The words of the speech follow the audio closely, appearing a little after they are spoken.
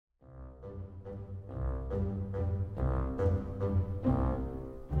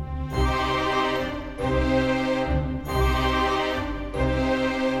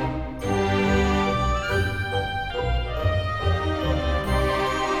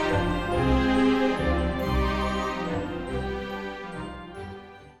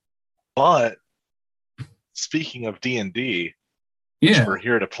But speaking of D&D, which Yeah. we're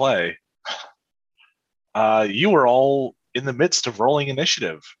here to play, you were all in the midst of rolling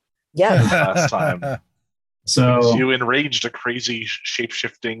initiative Yes. last time. So You enraged a crazy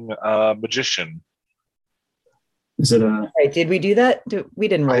shape-shifting magician. is it a? All right, did we do that? We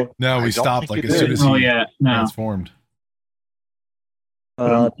didn't roll. No, I we don't stopped think like you as soon did. as Oh he yeah, no. transformed.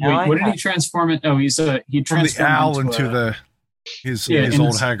 Now Wait, I what did he have- transform it? Oh, he From the transformed owl into a, his Yeah, in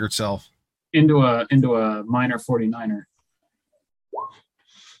old this- haggard self. into a minor 49er.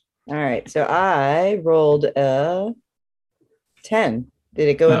 All right, so I rolled a 10. Did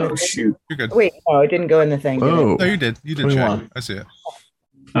it go in the Oh thing? shoot! You're good. Wait, no, it didn't go in the thing. Did Whoa. No, you did. You did 21. check. I see it.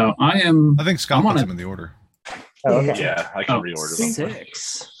 Oh, I am. I think Scott I'm on puts a- them in the order. it? Oh, okay. Yeah, I can Oh, reorder them.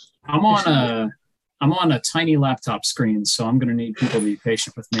 6. I'm on a tiny laptop screen, so I'm gonna need people to be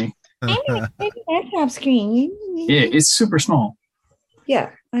patient with me. Laptop screen. Yeah, it's super small.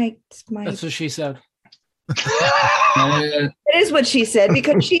 Yeah, it's my. That's what she said. Uh, It is what she said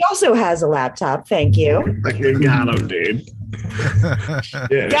because she also has a laptop. Thank you. You got him, dude.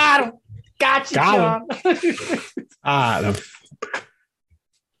 Yeah. Got him. Gotcha, Got John. Adam.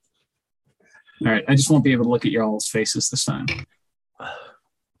 all right, I just won't be able to look at your all's faces this time.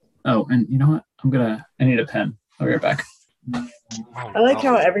 Oh, and you know what? I need a pen. I'll be right back. I like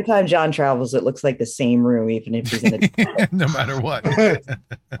how every time John travels, it looks like the same room, even if he's in a. No matter what.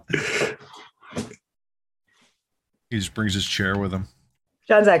 He just brings his chair with him.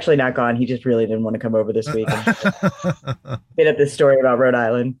 John's actually not gone. He just really didn't want to come over this week and hit up this story about Rhode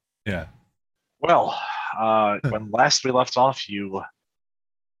Island. Yeah. Well, when last we left off, you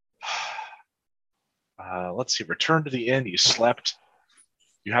let's see, returned to the inn. You slept.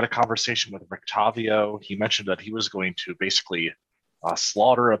 You had a conversation with Rictavio. He mentioned that he was going to basically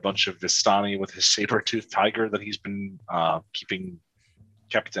slaughter a bunch of Vistani with his saber-toothed tiger that he's been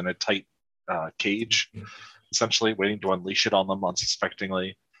kept in a tight cage, essentially waiting to unleash it on them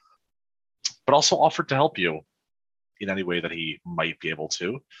unsuspectingly, but also offered to help you in any way that he might be able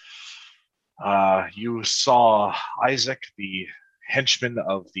to. You saw Isaac, the henchman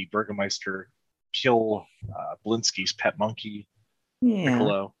of the Burgermeister, kill Blinsky's pet monkey, Yeah.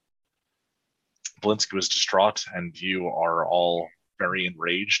 Piccolo. Blinsky was distraught, and you are all very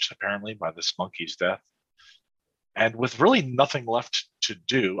enraged, apparently, by this monkey's death. And with really nothing left to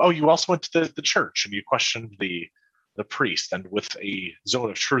do, you also went to the church and you questioned the priest, and with a Zone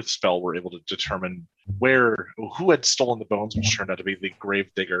of Truth spell were able to determine who had stolen the bones, which turned out to be the grave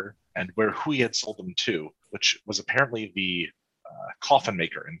digger, and who he had sold them to, which was apparently the coffin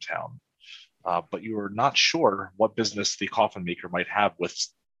maker in town. But you were not sure what business the coffin maker might have with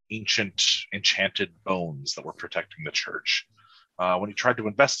ancient enchanted bones that were protecting the church. When you tried to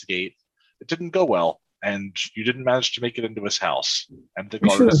investigate, it didn't go well, and you didn't manage to make it into his house, and the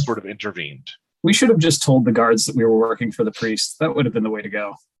guards sort of intervened. We should have just told the guards that we were working for the priest. That would have been the way to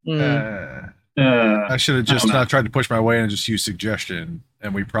go. I should have just I don't know. not tried to push my way and just use suggestion,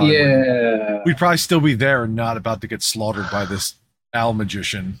 and we'd probably still be there and not about to get slaughtered by this owl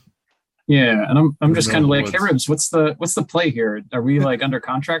magician. Yeah, and I'm just kind of like, Woods. hey Ribs, what's the play here? Are we like under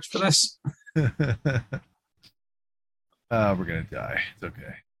contract for this? We're gonna die. It's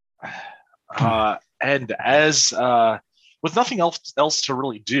okay. And as with nothing else to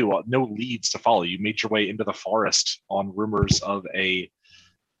really do, no leads to follow, you made your way into the forest on rumors of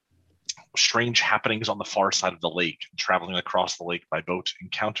strange happenings on the far side of the lake. Traveling across the lake by boat,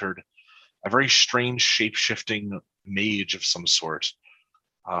 encountered a very strange shape-shifting mage of some sort,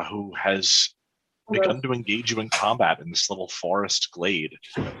 who has begun to engage you in combat in this little forest glade.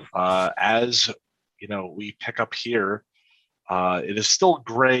 As you know, we pick up here. It is still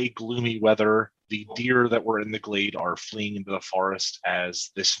gray, gloomy weather. The deer that were in the glade are fleeing into the forest as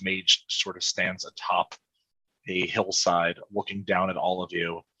this mage sort of stands atop a hillside looking down at all of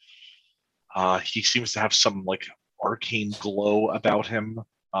you. He seems to have some like arcane glow about him,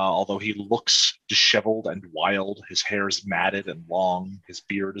 although he looks disheveled and wild. His hair is matted and long. His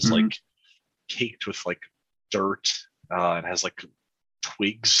beard is like caked with like dirt and has like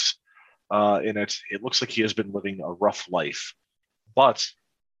twigs in it. It looks like he has been living a rough life. But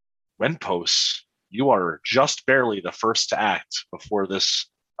Wenpos, you are just barely the first to act before this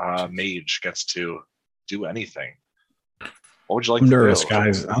mage gets to do anything. What would you like I'm to nervous, do?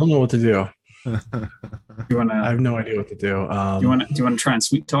 guys. I don't know what to do. You wanna? I have no idea what to do. Do you want to try and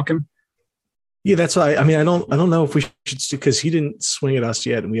sweet talk him? Yeah, that's why. I mean, I don't know if we should, because he didn't swing at us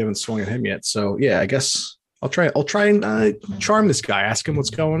yet, and we haven't swung at him yet. So yeah, I guess I'll try and charm this guy. Ask him what's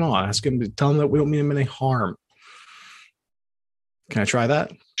going on. Ask him to tell him that we don't mean him any harm. Can I try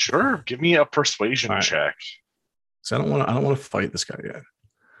that? Sure. Give me a persuasion All right. check. So I don't want to fight this guy yet.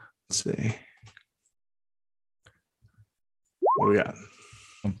 see. What we got?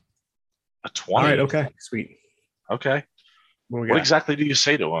 A 20. All right. Okay. Sweet. Okay. What we What got? exactly do you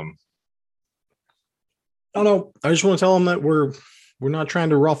say to him? Oh no! I just want to tell him that we're not trying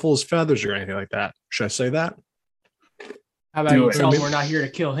to ruffle his feathers or anything like that. Should I say that? How about Do you it. tell him we're not here to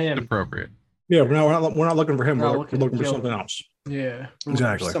kill him? Appropriate. Yeah, we're not looking for him. We're not We're looking looking to for kill something him. else, Yeah, we're looking for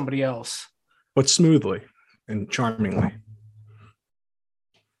Exactly. somebody else. but smoothly and charmingly,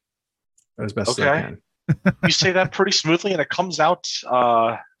 as best as I Okay. can. You say that pretty smoothly, and it comes out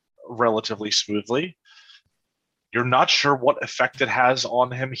relatively smoothly. You're not sure what effect it has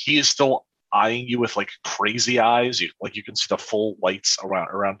on him. He is still eyeing you with like crazy eyes. You can see the full lights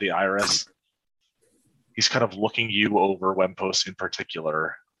around the iris. He's kind of looking you over, Wempos in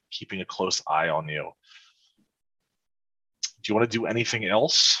particular, keeping a close eye on you. Do you want to do anything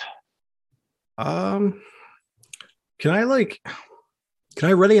else? Can I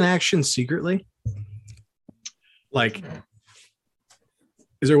ready an action secretly? Like,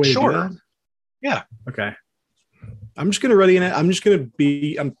 is there a way to Sure. do that? Yeah. Okay. I'm just gonna ready it. I'm gonna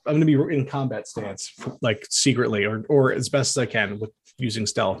be in combat stance, like secretly, or as best as I can with using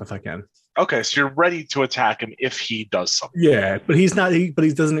stealth if I can. Okay, so you're ready to attack him if he does something. Yeah, but he's not. But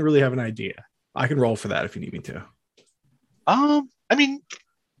he doesn't really have an idea. I can roll for that if you need me to. I mean,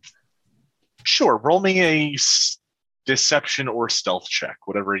 sure. Roll me a deception or stealth check,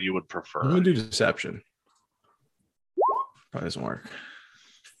 whatever you would prefer. I'm gonna do deception. Probably doesn't work.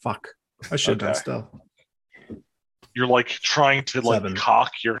 Fuck. I should have done Okay. stealth. You're like trying to like 7.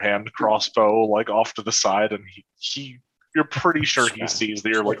 cock your hand crossbow like off to the side, and you're pretty sure he sees that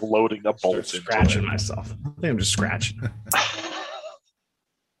you're like loading a bolt into Scratching it. myself. I think I'm just scratching.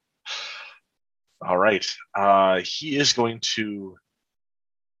 All right. He is going to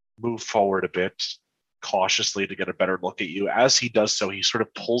move forward a bit cautiously to get a better look at you. As he does so, he sort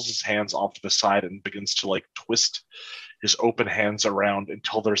of pulls his hands off to the side and begins to like twist his open hands around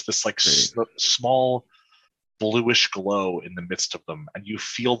until there's this like small bluish glow in the midst of them, and you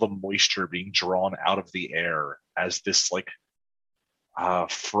feel the moisture being drawn out of the air as this like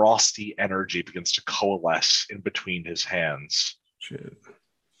frosty energy begins to coalesce in between his hands. Shit.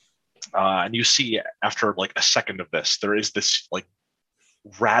 And you see after like a second of this, there is this like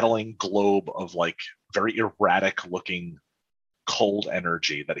rattling globe of like very erratic looking cold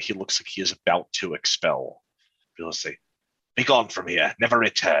energy that he looks like he is about to expel. He'll say, "Be gone from here, never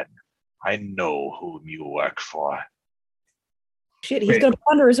return. I know whom you work for." Shit, he's Wait. gonna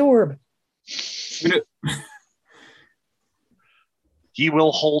ponder his orb. He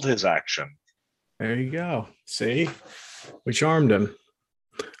will hold his action. There you go. See, we charmed him.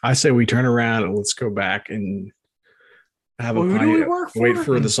 I say we turn around and let's go back and have Well, a who do we pint. work Wait for?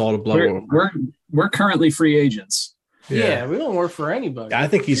 for this all to blow over. We're currently free agents. Yeah, we don't work for anybody. I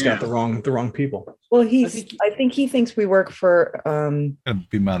think he's got Yeah. the wrong people. Well, think- I think he thinks we work for Gonna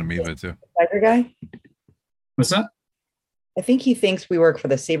be mad at me too. Tiger Guy. What's that? I think he thinks we work for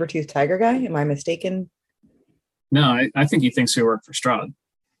the saber-toothed tiger guy. Am I mistaken? No, I think he thinks we work for Strahd.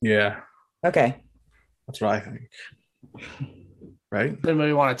 Yeah, Okay. that's what I think. Right? Does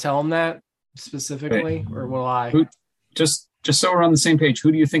anybody want to tell him that specifically, or will I? Who- Just so we're on the same page,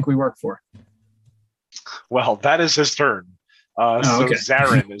 who do you think we work for? Well, that is his turn. So okay.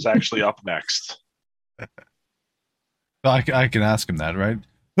 Zarin is actually up next. I can ask him that, right?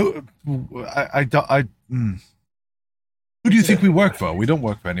 Who do you think we work for? We don't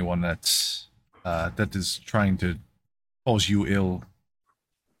work for anyone that is trying to cause you ill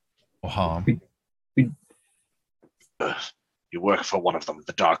or harm. You work for one of them,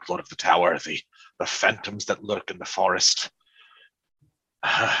 the Dark Lord of the Tower, the phantoms that lurk in the forest.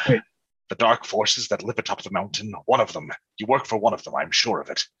 Wait. The dark forces that live atop the mountain. One of them. You work for one of them, I'm sure of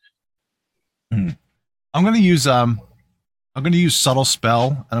it. I'm gonna use subtle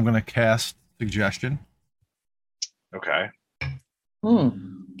spell, and I'm gonna cast suggestion. Okay.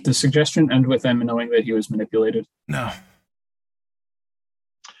 The suggestion end with them knowing that he was manipulated. No.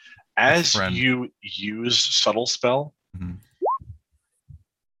 As Friend. you use subtle spell, Mhm.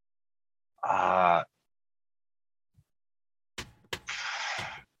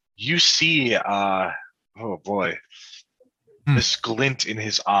 You see, oh boy, this glint in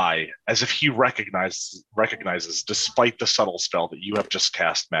his eye, as if he recognizes, despite the subtle spell, that you have just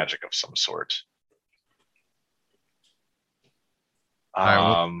cast magic of some sort.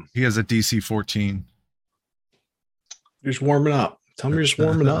 He has a DC 14. You're just warming up. Tell me you're just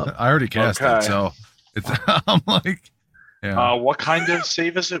warming up. I already cast Okay. it, so it's. I'm like, yeah. What kind of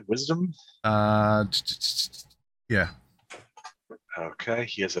save is it? Wisdom? Yeah. Okay,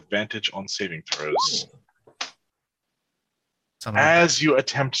 he has advantage on saving throws. Son of a- As you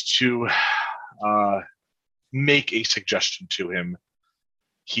attempt to make a suggestion to him,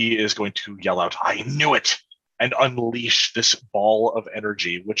 he is going to yell out, "I knew it!" and unleash this ball of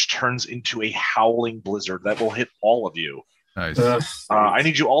energy, which turns into a howling blizzard that will hit all of you. Nice. I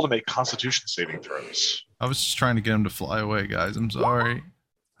need you all to make Constitution saving throws. I was just trying to get him to fly away, guys. I'm sorry.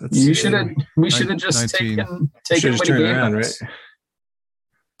 You should have. We should have just 19. taken Should what just he turn gave around, us. right?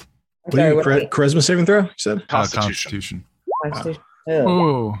 I'm sorry, what Charisma saving throw? You said. Constitution. Constitution.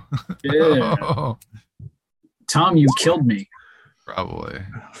 Oh. Yeah. Tom, you killed me. Probably.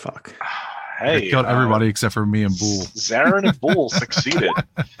 Oh, fuck. I Hey, killed everybody except for me and Bull. Zarin and Bull succeeded.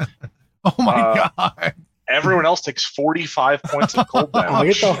 Oh my god. Everyone else takes 45 points of cold Oh,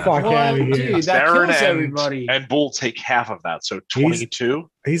 damage. get the fuck out of here. Dude, that Zarin kills and- everybody. And Bull take half of that, so 22.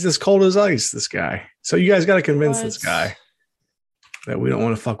 He's as cold as ice, this guy. So you guys got to convince this What? guy that we don't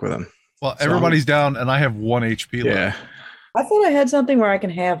want to fuck with him. Well, everybody's down, and I have 1 HP left. Yeah. I thought I had something where I can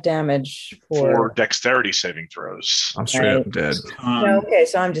have damage For for. dexterity saving throws. I'm straight up dead. No, okay,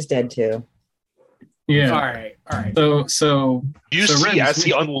 so I'm just dead too. Yeah. All right. So You So, see, Ren, as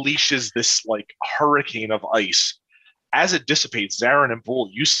he unleashes this like hurricane of ice, as it dissipates, Zarin and Bull,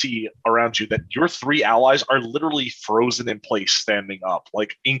 you see around you that your 3 allies are literally frozen in place, standing up,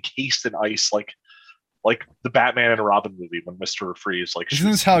 like encased in ice, like the Batman and Robin movie when Mr. Freeze like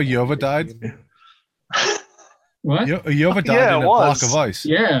Isn't this how Yova died? what? Yova died Yeah, in it a block was. of ice.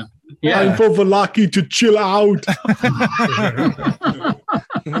 Yeah. Time Yeah. for Valaki to chill out.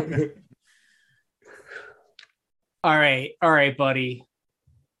 All right, buddy.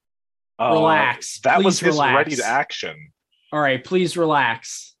 Uh, Relax. That Please was his relax. ready to action. All right, please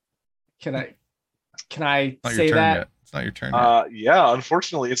relax. Can I Not say your turn that? yet. It's not your turn yet. Yeah,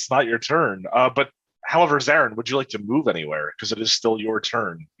 unfortunately, it's not your turn. But however, Zarin, would you like to move anywhere? Because it is still your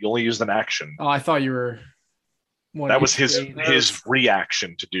turn. You only used an action. Oh, I thought you were. That was his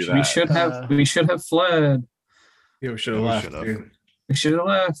reaction to do that. We should have fled. Yeah, we should have We left. should've. Dude. We should have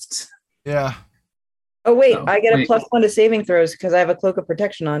left. Yeah. Oh wait, No, I get a wait. +1 to saving throws because I have a cloak of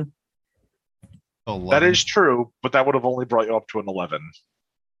protection on. That is true, but that would have only brought you up to an 11.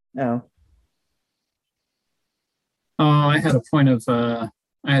 Oh, Oh, I had a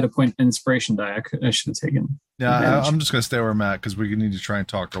point inspiration die. I should have taken. Yeah, advantage. I'm just gonna stay where I'm at because we need to try and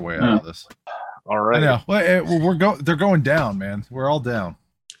talk our way out of this. All I right. know. Well, they're going down, man. We're all down.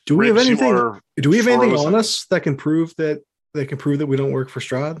 Do we have Riggs, you anything? are Do we have anything frozen. on us that can prove that we don't work for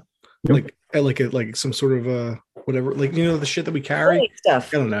Strahd? Nope. Like some sort of whatever, like the shit that we carry. holy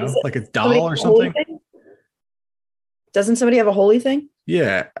stuff. I don't know, Is it- like a Somebody doll or have a holy something. thing? Doesn't somebody have a holy thing?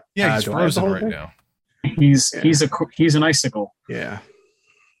 Yeah, Yeah, he's do I have the frozen whole right thing? now. He's an icicle. yeah.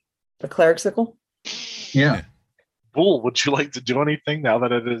 A cleric sickle? Yeah. Bull, would you like to do anything now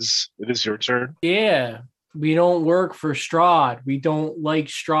that it is your turn? Yeah, we don't work for Strahd. We don't like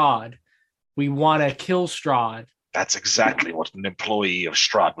Strahd. We want to kill Strahd. That's exactly what an employee of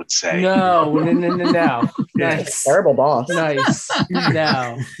Strahd would say. No. Yeah. Nice. Terrible boss. Nice.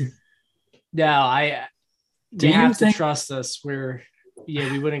 No. I. Do You you have to think- trust us.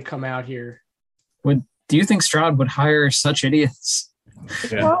 We wouldn't come out here. Do you think Strahd would hire such idiots?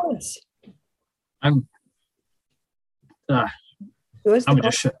 Yeah. Boss. I'm Who is the gonna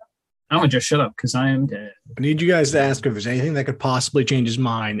boss? just shut up because I am dead. I need you guys to ask if there's anything that could possibly change his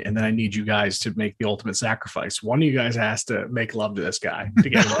mind, and then I need you guys to make the ultimate sacrifice. One of you guys has to make love to this guy to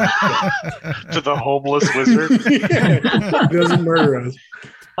get him To the homeless wizard. Yeah. He doesn't murder us.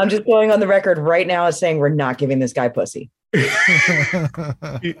 I'm just going on the record right now as saying we're not giving this guy pussy. He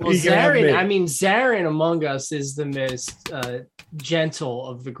Well, can have me. Zarin among us is the most gentle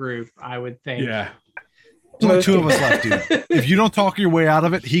of the group, I would think. Yeah. There's only 2 of us left, dude. If you don't talk your way out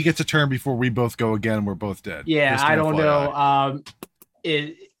of it, he gets a turn before we both go again. We're both dead. Yeah, Just I an don't FYI.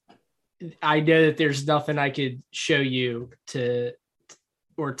 know. I know that there's nothing I could show you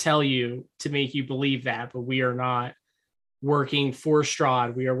or tell you to make you believe that, but we are not working for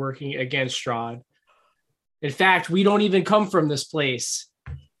Strahd. We are working against Strahd. In fact, we don't even come from this place.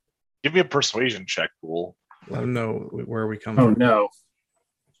 Give me a persuasion check, Bull. Let him know where we come Oh from. no.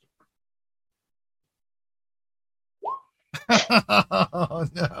 Oh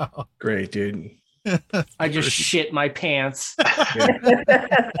no. Great, dude. I just shit my pants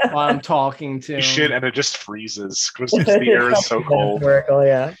Yeah. while I'm talking to You him. shit, and it just freezes because the air is so cold. Miracle,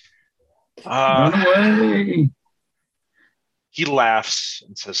 yeah. Run away. He laughs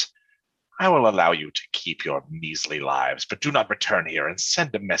and says, "I will allow you to keep your measly lives, but do not return here and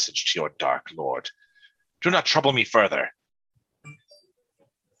send a message to your dark lord. Do not trouble me further."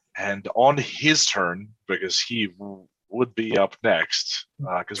 And on his turn, because he would be up next,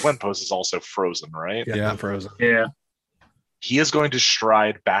 because Wenpos is also frozen, right? Yeah, Yeah. I'm frozen. Yeah. He is going to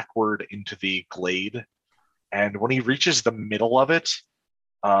stride backward into the glade, and when he reaches the middle of it,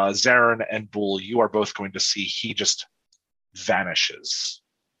 Zarin and Bull, you are both going to see he just vanishes.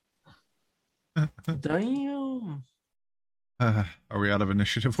 Damn. Are we out of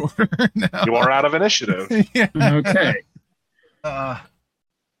initiative order now? You are out of initiative. Yeah. Okay.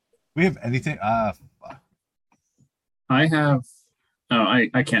 We have anything? Fuck. I have. Oh,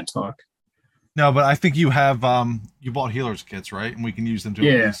 I can't talk. No, but I think you have. You bought healer's kits, right? And we can use them to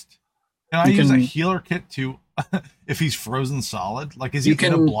Yeah. at least. Can I You use a can- healer kit to, if he's frozen solid? Like, is You he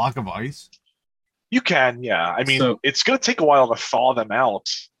in a can- block of ice? You can, yeah. I mean, So- it's going to take a while to thaw them out,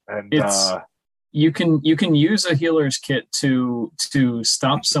 and It's- You can use a healer's kit to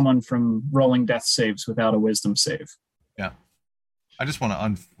stop someone from rolling death saves without a wisdom save. I just want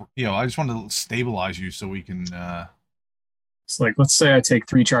to, I just want to stabilize you so we can. It's like, let's say I take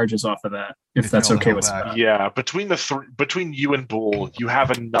 3 charges off of that, if If that's you'll okay help with back. Scott. yeah, between you and Bull, you have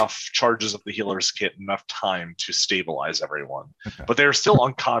enough charges of the healer's kit, enough time to stabilize everyone. Okay. But they're still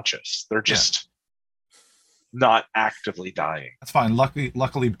unconscious. They're just not actively dying. That's fine.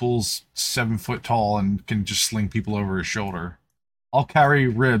 Luckily, Bull's 7 foot tall and can just sling people over his shoulder. I'll carry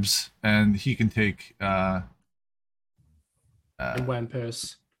Ribs, and he can take And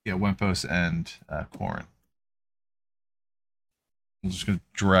Wempus. Wempos and Corin. I'm just gonna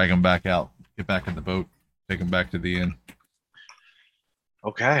drag him back out, get back in the boat, take him back to the inn.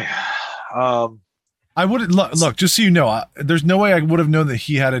 Okay. I wouldn't look. Just so you know, there's no way I would have known that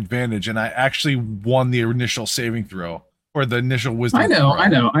he had advantage, and I actually won the initial saving throw or the initial wisdom. I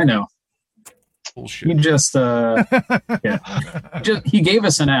know. He Bullshit. just he gave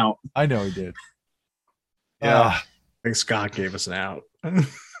us an out. I know he did. Yeah. I think Scott gave us an out. I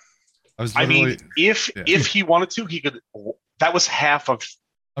was. I mean, literally- if he wanted to, he could. That was half of.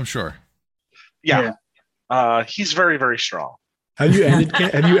 I'm sure. Yeah. He's very, very strong. Have you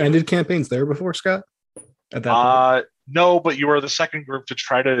ended campaigns there before, Scott? At that point? No, but you were the second group to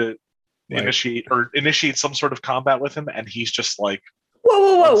try to Right. initiate some sort of combat with him, and he's just like,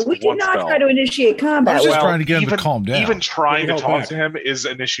 Whoa. We did One not spell. try to initiate I combat. was just Well, trying to get him even- to calm down. even trying to Hold talk back. to him is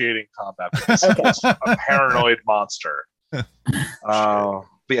initiating combat because Okay. he's a paranoid monster. But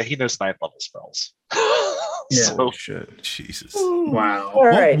yeah, he knows 9th level spells. Yeah. So, Holy shit. Jesus. Wow. All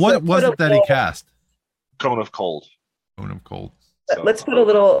right. What so was put it a that he little- cast? Cone of Cold. Cone of cold. So, Let's put a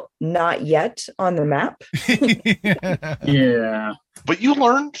little not yet on the map. Yeah. But you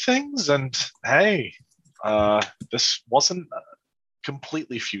learned things, and hey, this wasn't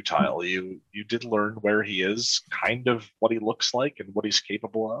completely futile. You did learn where he is, kind of what he looks like, and what he's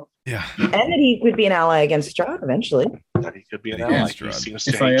capable of. Yeah. And that he would be an ally against Strahd eventually. That he could be an Yeah, ally. He Strahd. seems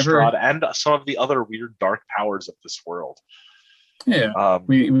If to I hate ever- Strahd and some of the other weird dark powers of this world. Yeah.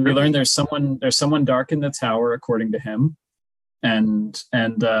 We learned there's someone dark in the tower, according to him. And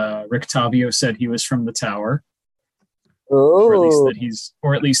Rictavio said he was from the tower. Or at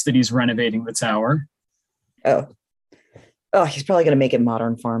least that he's renovating the tower. Oh, he's probably going to make it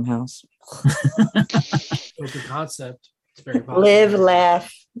modern farmhouse. Open concept. It's very possible. Live,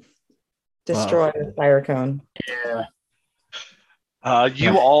 laugh, destroy the fire cone. Yeah.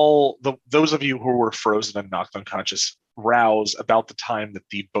 Those of you who were frozen and knocked unconscious, rouse about the time that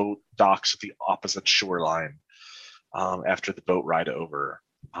the boat docks at the opposite shoreline after the boat ride over.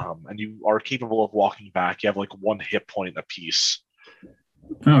 And you are capable of walking back. You have like 1 hit point apiece.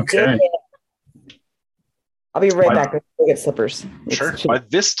 Okay. I'll be right Why- back. Go get slippers. Sure. By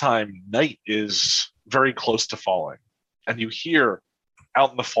this time, night is very close to falling. And you hear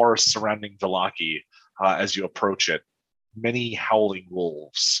out in the forest surrounding Villaki, as you approach it, many howling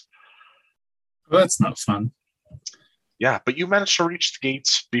wolves. Well, that's not fun. Yeah, but you managed to reach the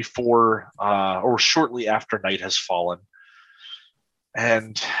gates before or shortly after night has fallen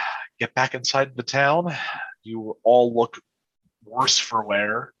and get back inside the town. You all look worse for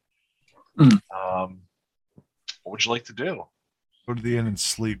wear. What would you like to do? Go to the inn and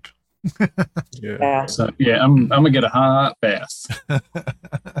sleep. Yeah. Yeah. So yeah, I'm gonna get a hot bath.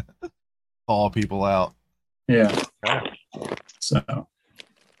 Thaw people out. Yeah. Okay. So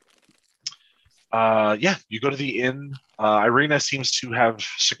Yeah, you go to the inn. Irina seems to have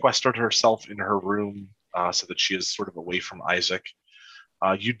sequestered herself in her room so that she is sort of away from Isaac.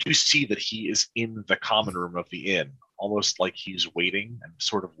 You do see that he is in the common room of the inn, almost like he's waiting and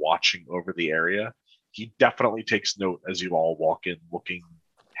sort of watching over the area. He definitely takes note as you all walk in looking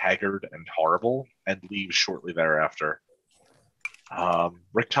haggard and horrible and leaves shortly thereafter.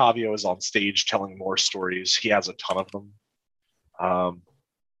 Rictavio is on stage telling more stories. He has a ton of them.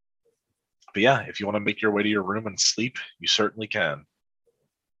 But yeah, if you want to make your way to your room and sleep, you certainly can.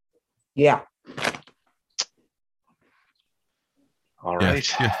 Yeah. All right.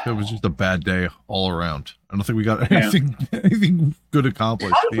 Yeah, it was just a bad day all around. I don't think we got anything good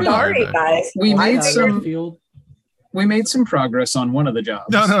accomplished. I'm sorry, guys. We made some progress on one of the jobs.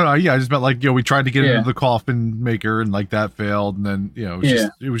 No. Yeah, I just meant like, we tried to get into the coffin maker and like that failed, and then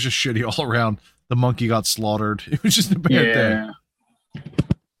it was just shitty all around. The monkey got slaughtered. It was just a bad day.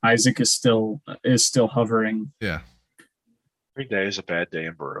 Isaac is still hovering. Yeah. Every day is a bad day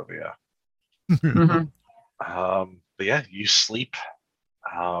in Barovia. Mm-hmm. But yeah, you sleep.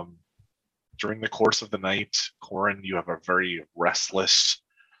 During the course of the night, Corin, you have a very restless,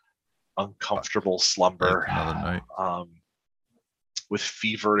 uncomfortable slumber. Another night. With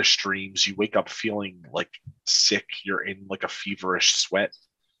feverish dreams. You wake up feeling like sick. You're in like a feverish sweat.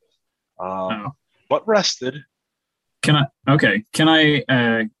 But rested. Can I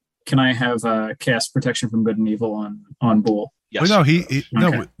have cast protection from good and evil on Bull? Yes. Well,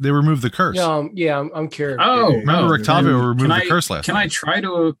 no, they removed the curse. Yeah, I'm curious. Oh, remember Rictavio removed the curse last. Can I try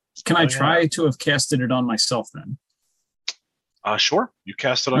to have casted it on myself then? Sure. You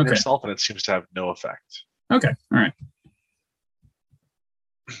cast it on yourself, and it seems to have no effect. Okay, all right.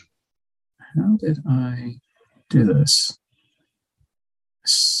 How did I do this?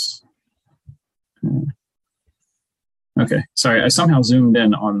 Okay, sorry. I somehow zoomed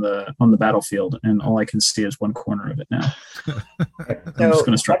in on the battlefield, and all I can see is one corner of it now. I'm just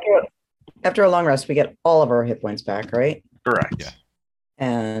going to start. After a long rest, we get all of our hit points back, right? Correct. Yeah.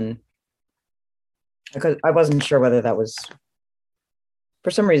 And because I wasn't sure whether that was,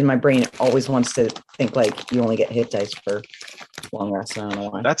 for some reason, my brain always wants to think like you only get hit dice for long rests. I don't know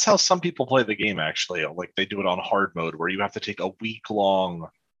why. That's how some people play the game. Actually, like they do it on hard mode, where you have to take a week-long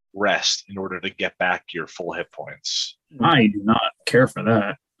rest in order to get back your full hit points. I do not care for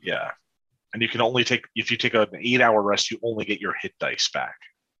that. Yeah. And you can only take, if you take an 8-hour rest, you only get your hit dice back.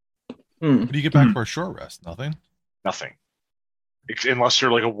 What do you get back for a short rest? Nothing? Nothing. Unless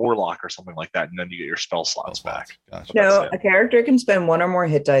you're like a warlock or something like that, and then you get your spell slots back. Gotcha. No, a character can spend one or more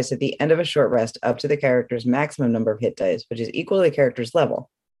hit dice at the end of a short rest up to the character's maximum number of hit dice, which is equal to the character's level.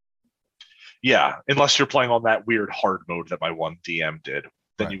 Yeah, unless you're playing on that weird hard mode that my one DM did,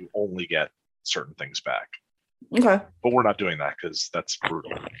 then you only get certain things back. Okay. But we're not doing that because that's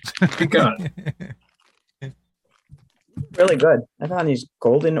brutal. Good God. Really good. I found these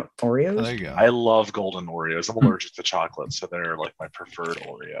golden Oreos. Oh, there you go. I love golden Oreos. I'm allergic to chocolate, so they're like my preferred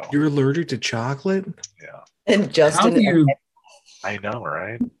Oreo. You're allergic to chocolate? Yeah. And Justin, I know,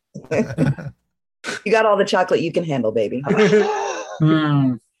 right? you got all the chocolate you can handle, baby.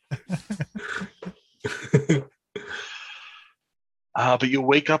 But you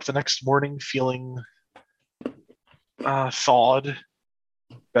wake up the next morning feeling thawed,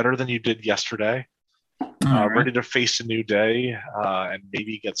 better than you did yesterday. Ready to face a new day and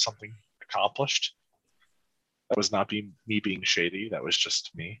maybe get something accomplished. That was not me being shady. That was just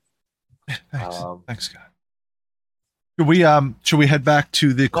me. Thanks, God. Should we head back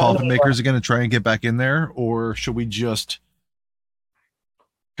to the coffin makers again and try and get back in there, or should we just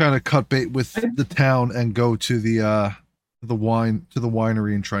kind of cut bait with the town and go to the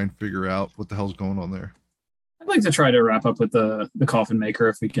winery and try and figure out what the hell's going on there? I'd like to try to wrap up with the coffin maker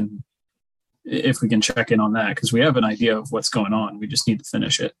if we can check in on that, because we have an idea of what's going on. We just need to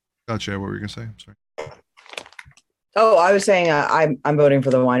finish it. Gotcha. What were you gonna say? I'm sorry. Oh, I was saying I'm voting for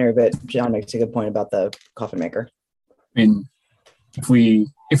the winery, but John makes a good point about the coffin maker. I mean, if we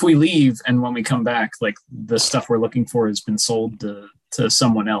leave and when we come back, like the stuff we're looking for has been sold to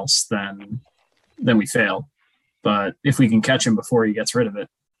someone else, then we fail. But if we can catch him before he gets rid of it,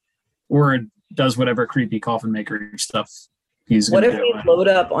 or does whatever creepy coffin maker stuff he's going to do. What if we load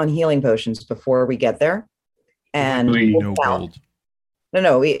up on healing potions before we get there? And no gold.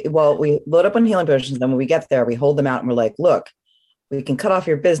 No. We load up on healing potions. Then when we get there, we hold them out and we're like, look, we can cut off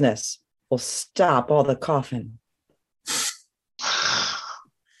your business. We'll stop all the coffin.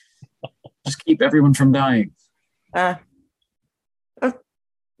 Just keep everyone from dying. Not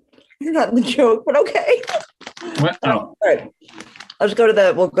the joke, but okay. What? Oh. All right. We'll go to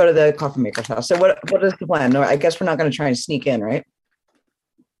the coffin maker's house. So what is the plan? No, I guess we're not going to try and sneak in, right?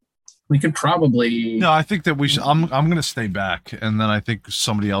 We could probably. No, I think that we should. I'm going to stay back, and then I think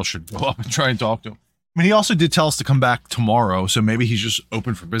somebody else should go up and try and talk to him. I mean, he also did tell us to come back tomorrow, so maybe he's just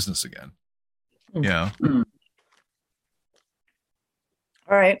open for business again. Yeah. All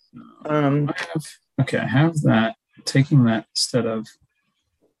right. I have that. Taking that instead of.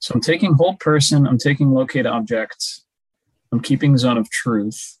 So I'm taking hold person. I'm taking locate object. I'm keeping zone of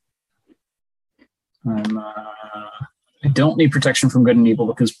truth. I don't need protection from good and evil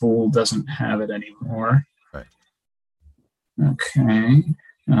because Bull doesn't have it anymore. Right. Okay.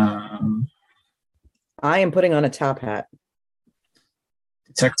 I am putting on a top hat.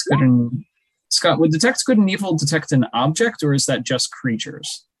 Detect good and Scott, would detect good and evil detect an object, or is that just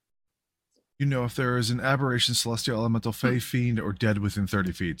creatures? You know, if there is an aberration, celestial, elemental, fey, fiend, or dead within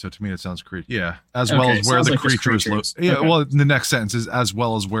 30 feet. So to me, it sounds creepy. Yeah, as well as where the creature is located. Yeah, well, the next sentence is as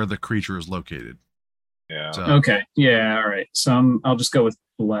well as where the creature is located. Yeah. So. Okay. Yeah. All right. So I'll just go with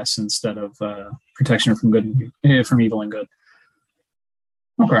less instead of protection from good, from evil and good.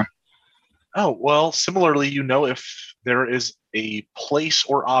 Okay. Oh, well, similarly, you know, if there is a place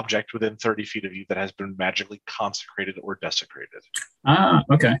or object within 30 feet of you that has been magically consecrated or desecrated. Ah,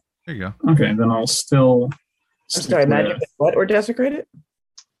 okay. There you go. Okay, then I'll still. I'm sorry, magic what or desecrated?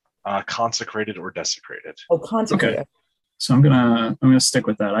 Consecrated or desecrated. Oh, consecrated. Okay. So I'm gonna stick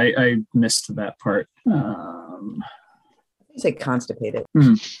with that. I missed that part. Say constipated.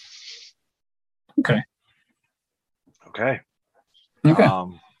 Okay. Okay. Okay.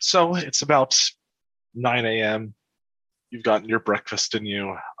 So it's about 9 a.m. You've gotten your breakfast in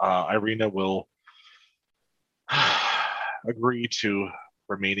you. Irina will agree to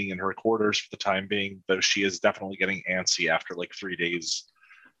remaining in her quarters for the time being, though she is definitely getting antsy after like 3 days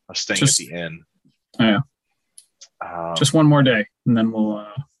of staying at the inn. Yeah. Just one more day, and then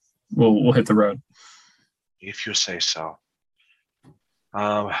we'll hit the road. If you say so.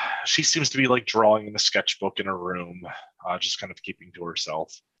 She seems to be like drawing in a sketchbook in her room, just kind of keeping to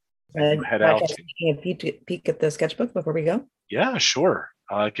herself. And you head out. Taking a peek at the sketchbook before we go? Yeah, sure.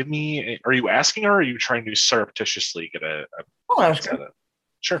 Give me. Are you asking her, or are you trying to surreptitiously get a ask her.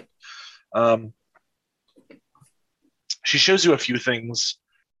 Sure. She shows you a few things.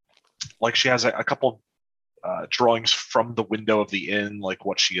 Like she has a couple drawings from the window of the inn, like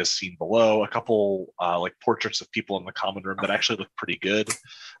what she has seen below. A couple like portraits of people in the common room that actually look pretty good.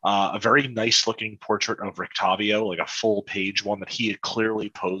 A very nice looking portrait of Rictavio, like a full page one that he had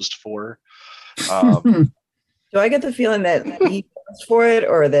clearly posed for. Do I get the feeling that he posed for it,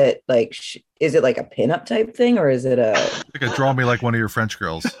 or that like is it like a pinup type thing, or is it like a draw me like one of your French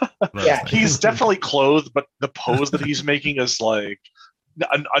girls? Yeah, he's definitely clothed, but the pose that he's making is like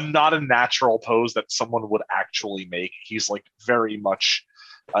not a natural pose that someone would actually make. He's like very much,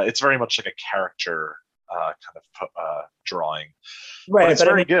 it's very much like a character kind of drawing. Right, but it's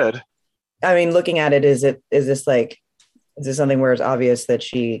very good. I mean, looking at it, is this something where it's obvious that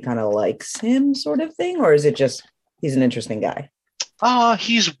she kind of likes him, sort of thing, or is it just he's an interesting guy?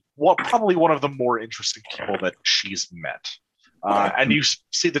 He's probably one of the more interesting people that she's met. And you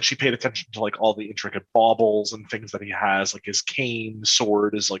see that she paid attention to like all the intricate baubles and things that he has, like his cane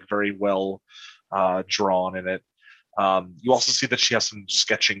sword is like very well drawn in it. You also see that she has some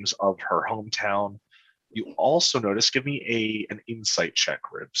sketchings of her hometown. You also notice, give me an insight check,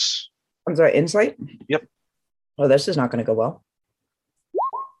 Ribs. I'm sorry, insight? Yep. Oh, this is not going to go well.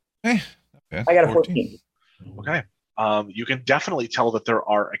 Okay. I got a 14. Okay. You can definitely tell that there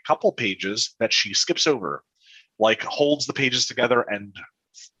are a couple pages that she skips over, like holds the pages together and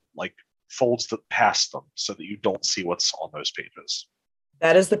like folds past them so that you don't see what's on those pages.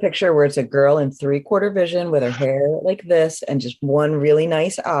 That is the picture where it's a girl in 3/4 vision with her hair like this and just one really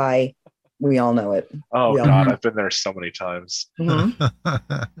nice eye. We all know it. Oh God, I've been there so many times. Mm-hmm.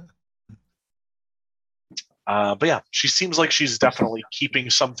 But yeah, she seems like she's definitely keeping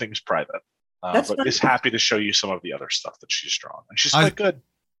some things private, but fine. Is happy to show you some of the other stuff that she's drawn, and she's quite good.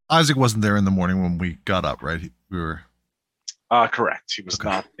 Isaac wasn't there in the morning when we got up, right? We were. Correct. He was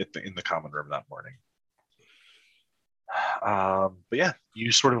not in the common room that morning. But yeah,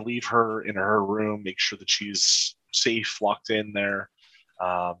 you sort of leave her in her room, make sure that she's safe, locked in there,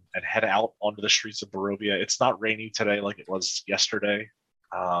 and head out onto the streets of Barovia. It's not rainy today like it was yesterday,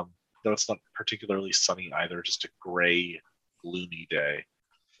 though it's not particularly sunny either, just a gray, gloomy day.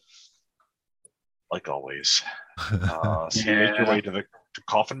 Like always. So you make your way to the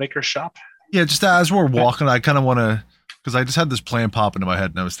coffin maker's shop? Yeah, just as we're walking, I kind of want to, because I just had this plan pop into my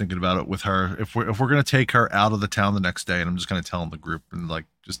head and I was thinking about it with her. If we're going to take her out of the town the next day, and I'm just going to tell the group and like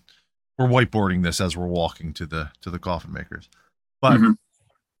just we're whiteboarding this as we're walking to the coffin makers. But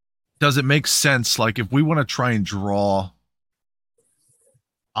does it make sense, like if we want to try and draw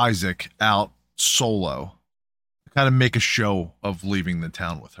Isaac out solo, kind of make a show of leaving the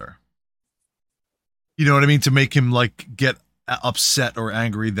town with her? You know what I mean? To make him like get upset or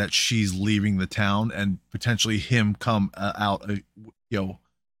angry that she's leaving the town, and potentially him come out, to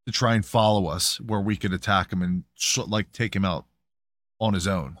try and follow us where we could attack him and like take him out on his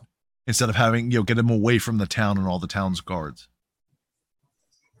own instead of having, get him away from the town and all the town's guards.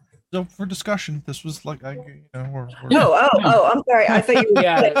 So for discussion, this was like, I'm sorry. I thought you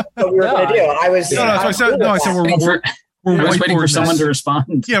were what we were going to do. I said we're waiting for someone to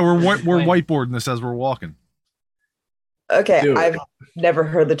respond. Yeah, we're whiteboarding this as we're walking. Okay, I've never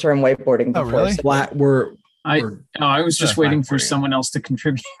heard the term whiteboarding before. Oh, really? So I was just waiting for someone else to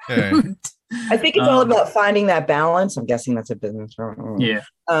contribute. Okay. I think it's all about finding that balance. I'm guessing that's a business term. Yeah.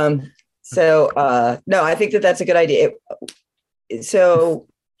 No, I think that's a good idea. So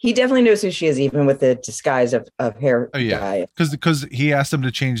he definitely knows who she is, even with the disguise of hair. Oh yeah, because he asked him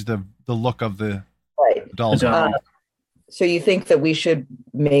to change the look of the dolls. So you think that we should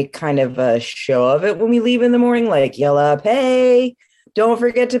make kind of a show of it when we leave in the morning, like yell up, "Hey, don't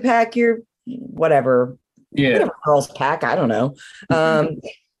forget to pack your whatever." Yeah, whatever girls pack. I don't know.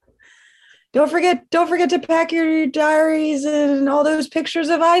 Don't forget to pack your diaries and all those pictures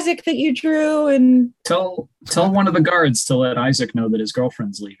of Isaac that you drew. And tell one of the guards to let Isaac know that his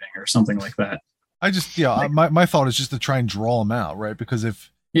girlfriend's leaving or something like that. I just my thought is just to try and draw him out, right? Because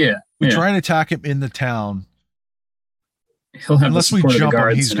if we try and attack him in the town, he'll have unless we jump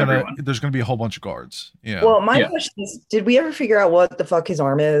him, there's gonna be a whole bunch of guards. Yeah. Well, my question is, did we ever figure out what the fuck his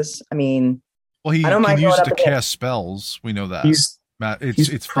arm is? I mean, well, he can use it to cast spells. We know that.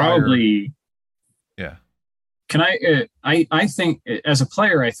 It's probably fire. Yeah. Can I think as a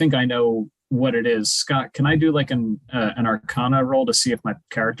player, I think I know what it is. Scott, can I do like an Arcana roll to see if my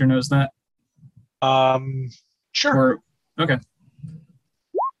character knows that? Sure. Okay.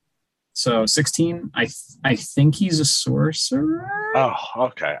 So 16. I think he's a sorcerer. Oh,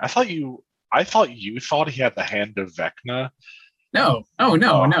 okay. I thought you thought he had the hand of Vecna. No. Oh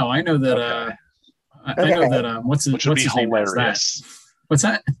no. I know that. Okay. I know that. What's his name? What's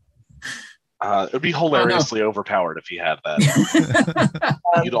that? It would be hilariously overpowered if he had that.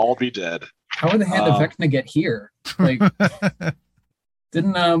 You'd all be dead. How would the hand of Vecna get here? Like,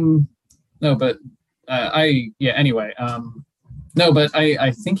 didn't no, but anyway, no, but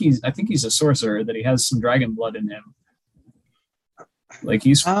I think he's a sorcerer, that he has some dragon blood in him. Like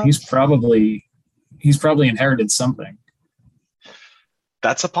he's probably inherited something.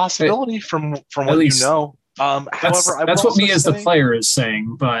 That's a possibility from what you know. However, that's what me as the player is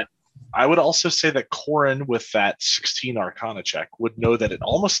saying, but I would also say that Corin, with that 16 Arcana check, would know that it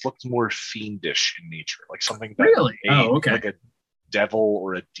almost looked more fiendish in nature, like something that like a devil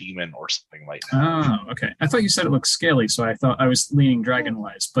or a demon or something like that. Oh, okay. I thought you said it looked scaly, so I thought I was leaning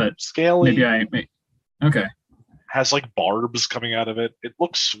dragon-wise, but scaly. Okay. Has like barbs coming out of it. It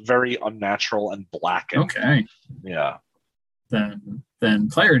looks very unnatural and black. Okay. Yeah. Then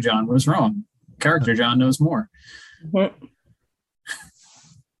player John was wrong. Character John knows more. Mm-hmm.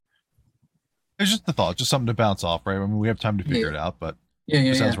 It's just the thought, just something to bounce off, right? I mean, we have time to figure it out, but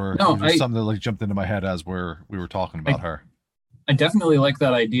something that like jumped into my head as we were talking about her. I definitely like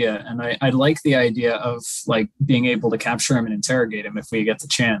that idea, and I like the idea of like being able to capture him and interrogate him if we get the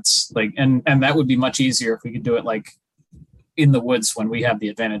chance. Like, and that would be much easier if we could do it like in the woods when we have the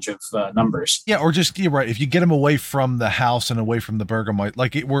advantage of numbers. Yeah, or just right. If you get him away from the house and away from the Bergamite,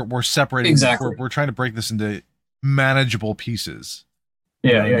 like we're separating. Exactly. We're trying to break this into manageable pieces.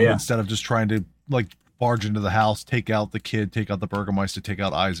 Yeah. Instead of just trying to like barge into the house, take out the kid, take out the Burgermeister, take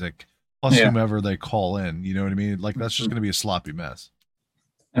out Isaac, plus whomever they call in. You know what I mean? Like that's just going to be a sloppy mess.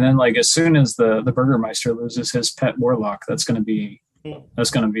 And then like as soon as the Burgermeister loses his pet warlock, that's going to be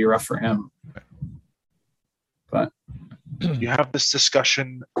rough for him. But you have this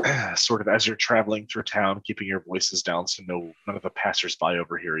discussion sort of as you're traveling through town, keeping your voices down so none of the passersby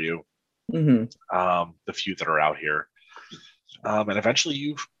overhear you. Mm-hmm. The few that are out here. And eventually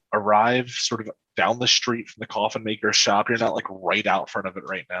you arrive sort of down the street from the coffin maker's shop. You're not like right out front of it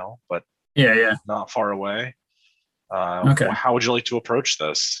right now, but not far away. Okay. How would you like to approach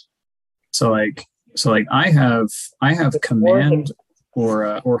this? So like I have command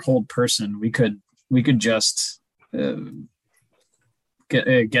or hold person. We could just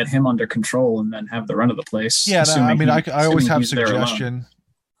get him under control and then have the run of the place. Yeah, I always have suggestion,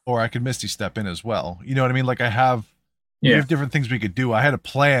 or I could Misty step in as well. You know what I mean? Like we have different things we could do. I had a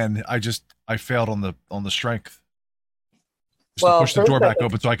plan. I failed on the strength. Just to push the door back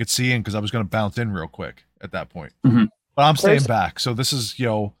open so I could see in, because I was going to bounce in real quick at that point. Mm-hmm. But I'm staying back. So this is,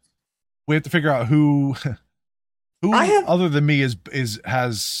 we have to figure out who other than me has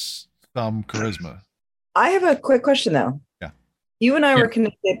some charisma. I have a quick question though. Yeah. You and I were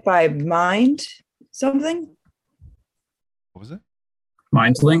connected by mind something. What was it?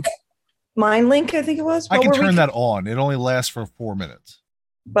 Mind link. Mind link, I think it was. I can turn that on. It only lasts for 4 minutes.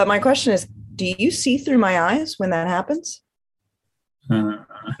 But my question is, do you see through my eyes when that happens? I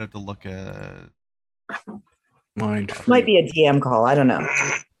have to look at mind. Might be a DM call. I don't know.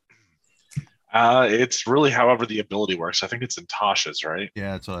 It's really however the ability works. I think it's in Tasha's, right?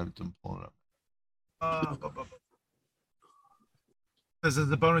 Yeah, that's what I'm pulling up. As a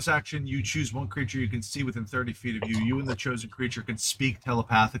bonus action, you choose one creature you can see within 30 feet of you. You and the chosen creature can speak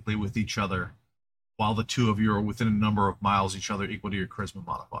telepathically with each other, while the two of you are within a number of miles each other, equal to your charisma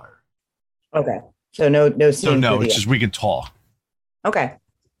modifier. Okay. So no So it's just we can talk. Okay.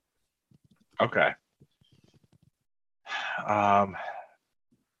 Okay.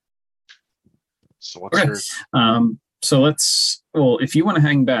 So what's yours? So let's. Well, if you want to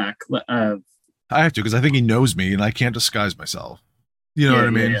hang back, I have to because I think he knows me and I can't disguise myself. You know what I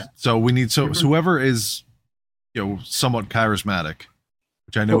mean? Yeah. So we need so whoever is, somewhat charismatic,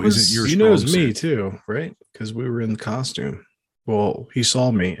 which I know isn't your. He knows me too, right? Because we were in costume. Well, he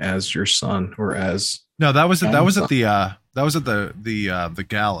saw me as your son, or as that was at the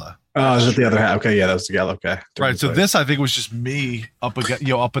gala. Oh, is it the other hat? Okay, yeah, that was the gala. Okay, right. So this, I think, was just me up at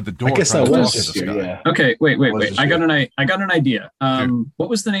the door. I guess that was just yeah. Okay, wait. I got an idea. What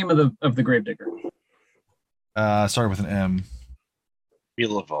was the name of the gravedigger? Started with an M.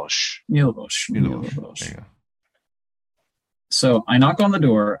 Milivosh. So I knock on the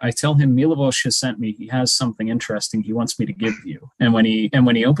door. I tell him Milivosh has sent me. He has something interesting he wants me to give you. And when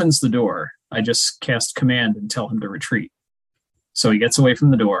he opens the door, I just cast command and tell him to retreat. So he gets away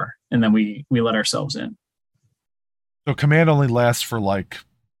from the door, and then we let ourselves in. So command only lasts for like.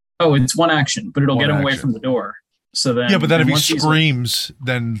 Oh, it's one action, but it'll get him away from the door. So then. Yeah, but then if he screams,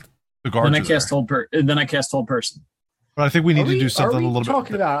 then the guards. Then I cast hold person. But I think we need to do something a little bit.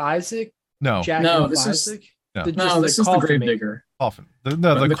 Talking about Isaac? No. This is the gravedigger. Coffin.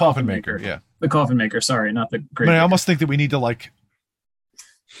 The coffin maker. Yeah. The coffin maker. Sorry, not the gravedigger. I almost think that we need to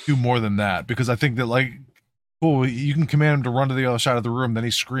do more than that because I think that you can command him to run to the other side of the room. Then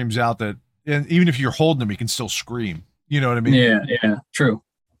he screams out that, and even if you're holding him, he can still scream. You know what I mean? Yeah, true.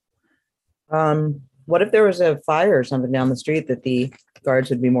 What if there was a fire or something down the street that the guards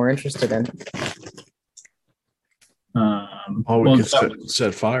would be more interested in? We could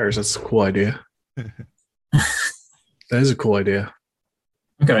set fires. That's a cool idea. That is a cool idea.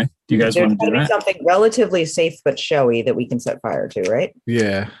 Okay. Do you guys want to do that? Something relatively safe but showy that we can set fire to, right?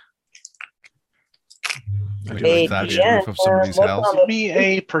 Yeah. I do like that roof of somebody's house. Give me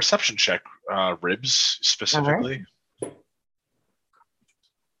a perception check, Ribs specifically.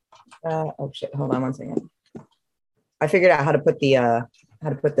 Oh shit! Hold on one second. I figured out how to put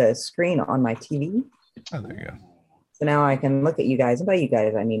the screen on my TV. Oh, there you go. So now I can look at you guys, and by you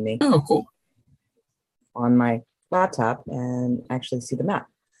guys I mean me. Oh, cool. On my laptop and actually see the map.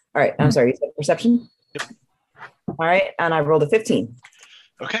 All right. I'm sorry. You said perception? Yep. All right. And I rolled a 15.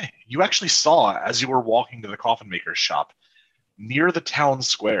 Okay. You actually saw, as you were walking to the coffin maker's shop, near the town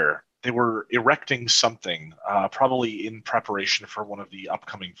square, they were erecting something, probably in preparation for one of the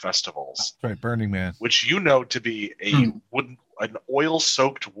upcoming festivals. That's right. Burning Man. Which you know to be an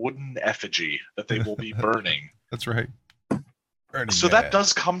oil-soaked wooden effigy that they will be burning. That's right. So that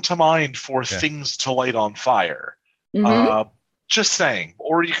does come to mind for things to light on fire. Mm-hmm. Just saying.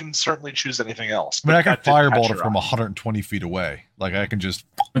 Or you can certainly choose anything else. I can firebolt it from 120 feet away. I can just...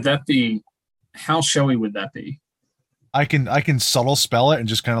 Would that be... How showy would that be? I can subtle spell it and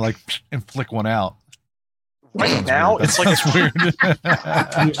just kind of and flick one out. Right now, it's that's weird.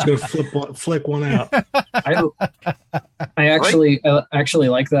 I'm just gonna flick one out. I actually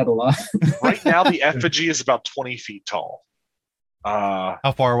like that a lot. Right now, the effigy is about 20 feet tall.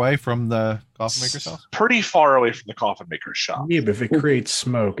 How far away from the coffin maker's house? Pretty far away from the coffin maker's shop. Yeah, but if it creates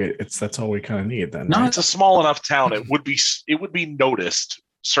smoke, that's all we kind of need then. No, it's a small enough town. It would be noticed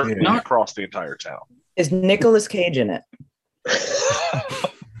certainly across the entire town. Is Nicolas Cage in it?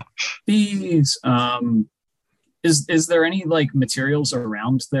 These is there any materials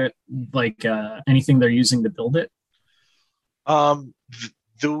around that anything they're using to build it?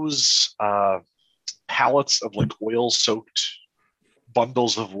 Those pallets of oil-soaked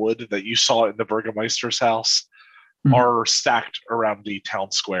bundles of wood that you saw in the Burgermeister's house are stacked around the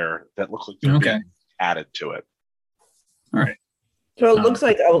town square that look like they're being added to it. All right. So it looks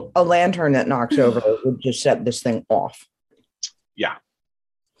like a lantern that knocks over would just set this thing off. Yeah.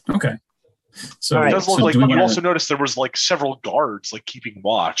 Okay. So it does look like you also noticed there was several guards keeping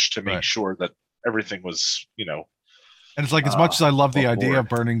watch to make sure that everything was, And it's as much as I love the idea of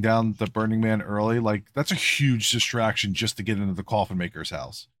burning down the Burning Man early, that's a huge distraction just to get into the coffin maker's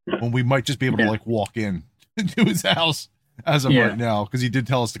house. When we might just be able to walk in to his house as of right now, because he did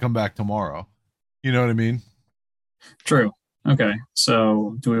tell us to come back tomorrow. You know what I mean? True. Okay.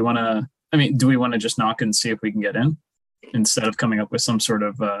 So do we want to just knock and see if we can get in instead of coming up with some sort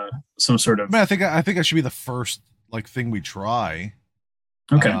of I think I should be the first thing we try.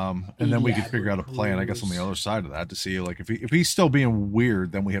 Okay. And then we could figure out a plan, I guess, on the other side of that to see if he's still being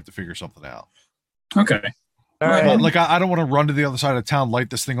weird, then we have to figure something out. Okay. All right. Like I don't want to run to the other side of town, light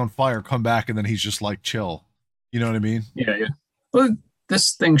this thing on fire, come back, and then he's just like chill. You know what I mean? Yeah. Well,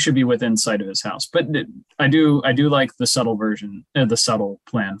 this thing should be within sight of his house, but I do like the subtle version, the subtle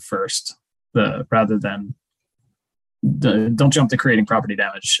plan first, rather than don't jump to creating property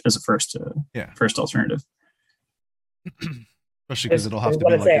damage as a first alternative. Especially because it'll have to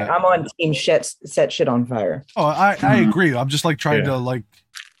be like that. I'm on team set shit on fire. Oh, I agree. I'm just like trying to like,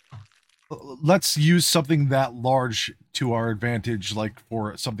 let's use something that large to our advantage, like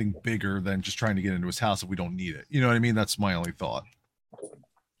for something bigger than just trying to get into his house if we don't need it. You know what I mean? That's my only thought.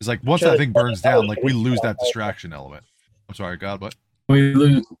 It's like once that thing burns down, like we lose that distraction element. I'm sorry, God, but we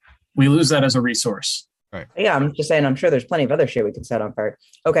lose that as a resource. Right. Yeah, I'm just saying. I'm sure there's plenty of other shit we can set on fire.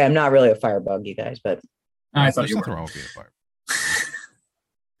 Okay, I'm not really a firebug, you guys, but I thought there's nothing wrong with being a fire.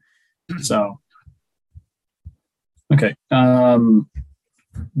 So, okay.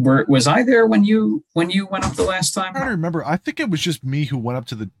 Was I there when you went up the last time? I don't remember. I think it was just me who went up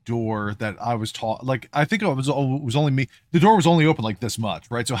to the door that I was taught. Like, I think it was only me. The door was only open like this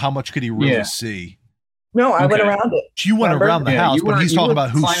much, right? So how much could he really see? No, I went around it. You went around the house, but he's talking about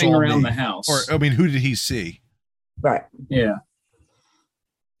who saw around me. The house. Or, I mean, who did he see? Right. Yeah.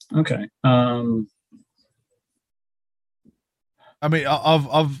 Okay. I mean,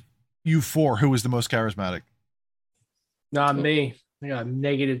 of you four, who was the most charismatic? Not me. I got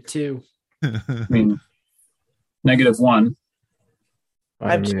 -2. I mean, -1.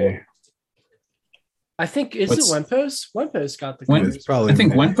 I think it Wempos? Wempos got the I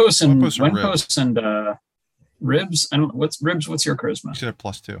think Wempos and Ribs. I don't. What's Ribs? What's your charisma? You should have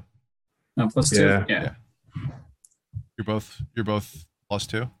 +2. No, +2. Yeah. You're both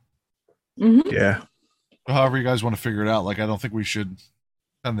 +2. Mm-hmm. Yeah. However you guys want to figure it out. Like, I don't think we should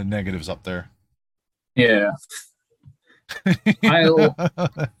send the negatives up there. Yeah. I'll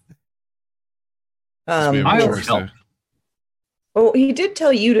help. Oh, he did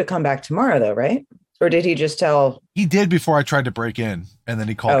tell you to come back tomorrow, though, right? Or did he just tell? He did before I tried to break in, and then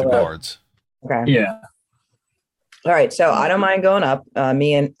he called the guards. Okay. Yeah. All right. So I don't mind going up.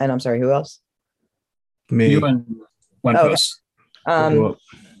 Me and I'm sorry, who else? Me. You and Wempos.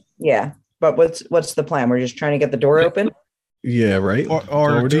 Yeah. But what's the plan? We're just trying to get the door open. Yeah, right.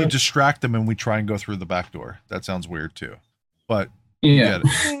 Or do you distract them and we try and go through the back door? That sounds weird too. But yeah,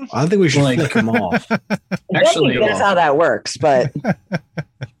 I think we should flick them off. Actually, that's how that works. But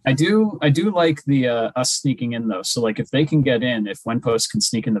I do like the us sneaking in though. So like, if they can get in, if Wempos can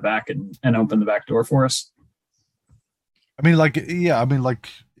sneak in the back and open the back door for us. I mean, like,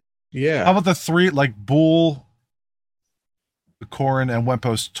 yeah. How about the three, like Bull, Corin, and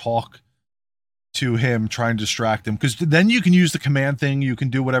Wempos talk to him, try and distract him, because then you can use the command thing. You can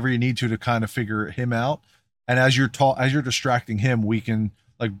do whatever you need to kind of figure him out. And as you're distracting him, we can,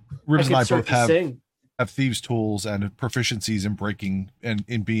 like, Ribs and I both have thieves tools and proficiencies in breaking and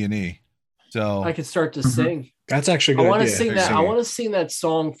in B&E. So I could start to sing. That's actually good. I want to sing that. I want to sing that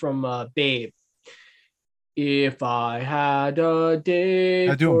song from Babe. If I had a day,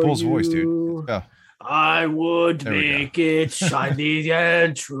 I do a Bull's voice, dude. Yeah. I would make it shiny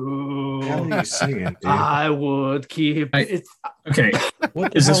and true. How are you singing, dude? I would keep it. Okay.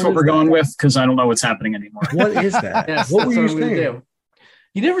 Is this what we're going with? Because I don't know what's happening anymore. What is that? Yes, what were you saying?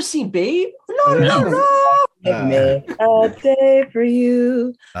 You never seen Babe? No. Make a day for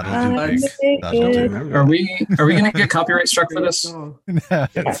you. That'll do, big. Are we going to get copyright struck for this?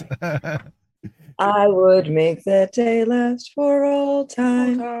 I would make that day last for all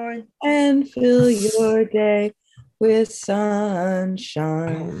time and fill your day with sunshine.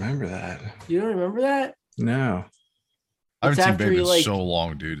 I don't remember that. You don't remember that? No. I haven't seen Babe in so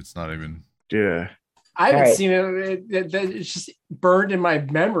long, dude. It's not even. Yeah. I haven't seen it. It's just burned in my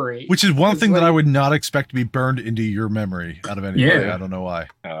memory. Which is one thing that I would not expect to be burned into your memory out of anybody. Yeah. I don't know why.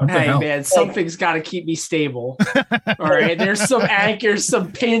 Hey, man, something's got to keep me stable. All right. There's some anchors,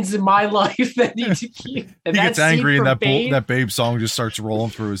 some pins in my life that need to keep. And he gets angry and that Babe song just starts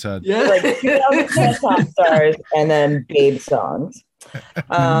rolling through his head. Yeah. Like 2010 Pop Stars and then Babe songs.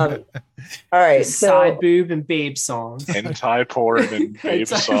 All right, side boob and Babe songs, hentai porn and Babe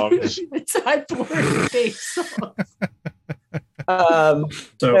songs, hentai porn and Babe songs.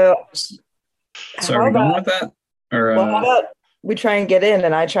 So are we going with that? Or how about we try and get in,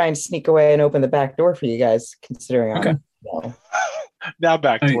 and I try and sneak away and open the back door for you guys? Considering, okay. Now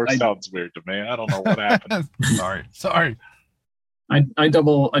back door sounds weird to me. I don't know what happened. Sorry. I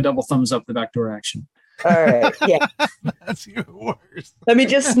double thumbs up the back door action. All right, yeah. That's even worse. Let me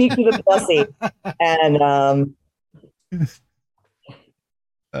just sneak to the bussy and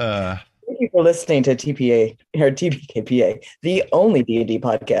Thank you for listening to TPA or TPKPA, the only D&D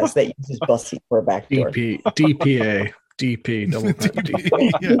podcast that uses Bussy for a backdoor. DPA, DP, double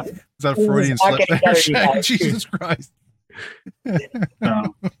DP. Yeah. Is that a Freudian slip there? Jesus Christ.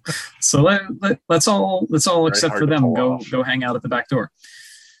 So let's all except for them go hang out at the back door.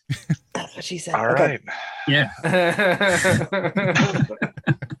 That's what she said. All right. Yeah.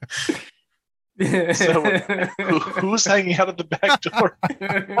 So who's hanging out at the back door?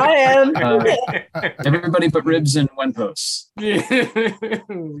 I am. Everybody but Ribs and Wenpos.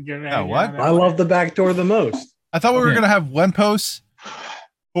 What? I love the back door the most. I thought we were going to have Wenpos,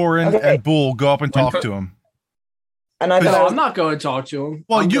 Corin, and Bull go up and talk to him. And I thought I'm not going to talk to him.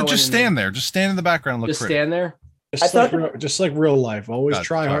 Well, you just stand there. Just stand in the background and look just pretty. stand there. Just like real life. Always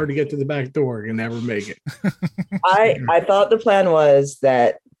try hard to get to the back door and never make it. I thought the plan was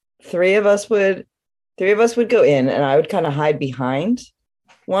that three of us would go in, and I would kind of hide behind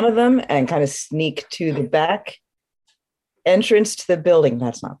one of them and kind of sneak to the back entrance to the building.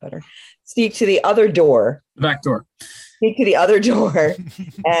 That's not better. Sneak to the other door. Back door. Sneak to the other door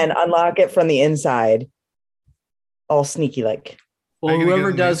and unlock it from the inside. All sneaky like. Well,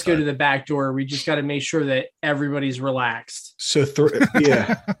 whoever does go to the back door, we just got to make sure that everybody's relaxed. So,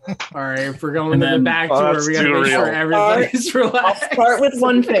 yeah. All right. If we're going to the back door, we got to make sure everybody's relaxed. I'll start with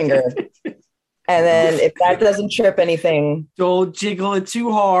one finger. And then if that doesn't trip anything, don't jiggle it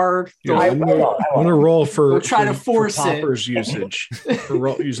too hard. I'm going to roll for. We'll try to force for poppers usage.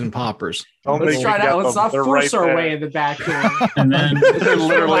 For using poppers. Let's try that. Let's not force our way in the back door. And then they're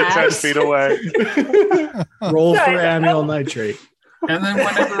literally 10 feet away. Roll for amyl nitrate. And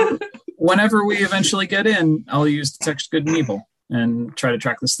then whenever we eventually get in, I'll use Detect Good and Evil and try to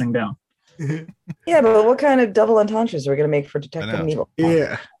track this thing down. Yeah, but what kind of double entendres are we going to make for Detect Good and Evil?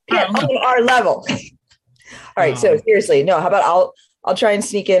 Yeah. On our level. All right, so seriously, no, how about I'll try and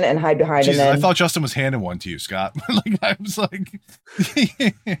sneak in and hide behind. Jesus, and then I thought Justin was handing one to you, Scott. Like I was like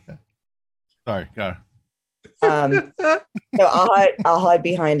sorry, go on. So I'll hide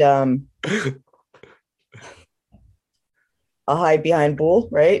behind I'll hide behind Bull,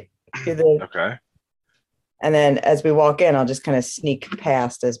 right? Okay. And then as we walk in, I'll just kind of sneak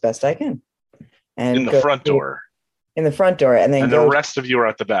past as best I can. And in the front door. In the front door. And then the rest of you are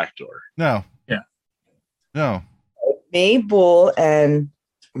at the back door. No. Yeah. No. Me, Bull, and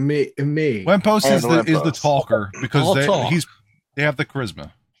me. Wenpos is the talker because they have the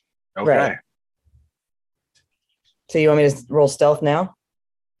charisma. Okay. Right. So you want me to roll stealth now?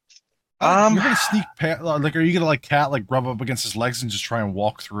 You're gonna sneak past, like, are you gonna like cat like rub up against his legs and just try and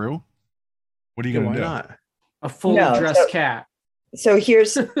walk through? What are you gonna do? Not? A fully dressed cat. So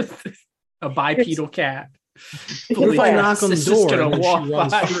here's a bipedal cat. If I knock on the door, gonna walk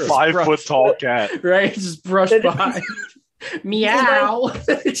by. A 5 foot tall cat, right? Just brush by. Meow.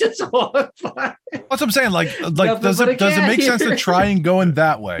 Just walk by. That's what I'm saying. Like, does it make sense to try and go in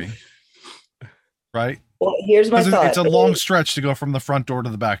that way? Right. Well, here's my thought. It's a long stretch to go from the front door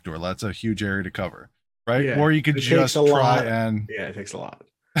to the back door. That's a huge area to cover, right? Yeah, or you could just try and. Yeah, it takes a lot.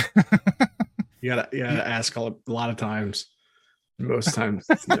 you gotta ask a lot of times. Most times.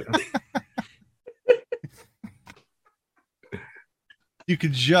 You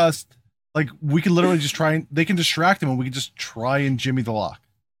could just we could literally just try and they can distract him, and we can just try and jimmy the lock.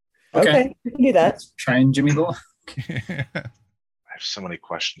 Okay, we can do that. Try and jimmy the lock. I have so many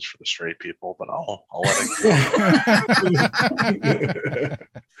questions for the straight people, but I'll let it go.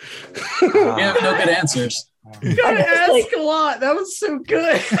 You have no good answers. You gotta ask a lot. That was so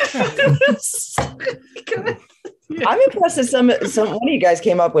good. I'm impressed that some one of you guys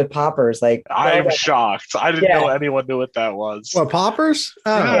came up with poppers. Like I'm shocked. I didn't know anyone knew what that was. What, poppers?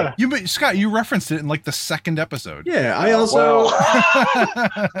 Yeah. Scott, you referenced it in like the second episode. Yeah, I also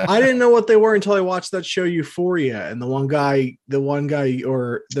I didn't know what they were until I watched that show Euphoria, and the one trans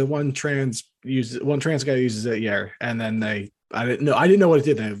guy uses it. Yeah, and then I didn't know what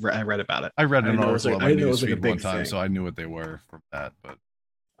it did. I read about it. I read an article on my newsfeed one time, thing. so I knew what they were from that, but.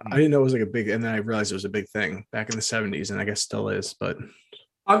 I didn't know it was like a big, and then I realized it was a big thing back in the 70s, and I guess still is, but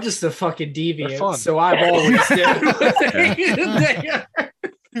I'm just a fucking deviant, so I've always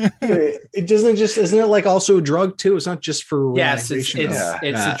isn't it like also a drug too? It's not just for relaxation. It's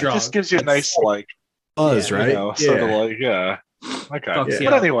a drug. It just gives you a nice buzz, right? Sort of okay.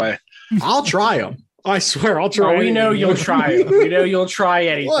 But anyway, I'll try them. I swear, I'll try. We know you'll try them. We know you'll try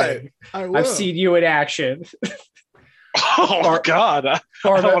anything. I've seen you in action. Oh God! I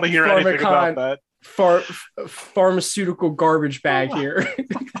don't want to hear anything about that. Pharmaceutical garbage bag here.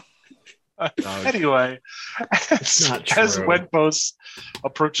 Anyway, as Wenpos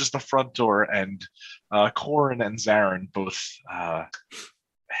approaches the front door and Corin and Zarin both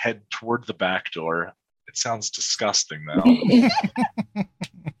head toward the back door. It sounds disgusting now.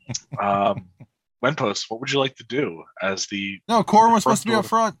 Wenpost, what would you like to do as the? No, Corin was supposed to be up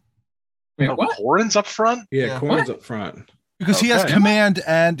front. Wait, Oh, what? Corin's up front? Yeah, Corin's up front. Because he has command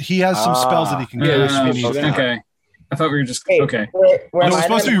and he has some spells that he can Yeah, cast. we should do that. Okay. I thought we were just Wait, okay. Where No, am it's I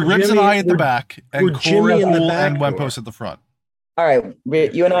supposed to be then? Ribs and I at the back, and we're Jimmy Corin, in the Poole, back and door. Wenpost at the front. All right,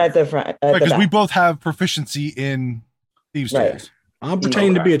 you and I at the front. At the Because we back. both have proficiency in thieves' Right. tools. I'm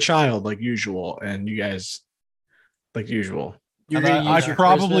pretending to be a child like usual, and you guys like usual. And I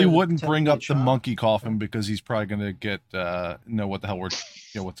probably wouldn't bring up the monkey coffin because he's probably going to get know what the hell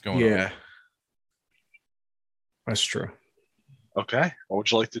what's going on. Yeah, that's true. Okay. What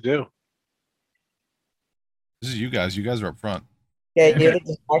would you like to do? This is you guys. You guys are up front. Yeah, you're the Going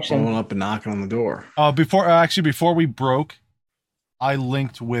distraction. up and knocking on the door. Before we broke, I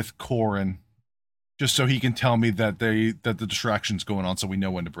linked with Corin just so he can tell me that the distraction's going on, so we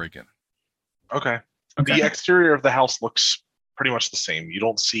know when to break in. Okay. Okay. The exterior of the house looks pretty much the same. You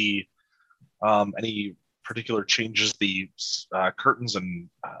don't see any particular changes. The curtains and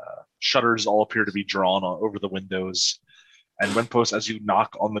shutters all appear to be drawn over the windows. And Wenpost, as you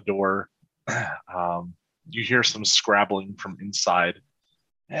knock on the door, you hear some scrabbling from inside.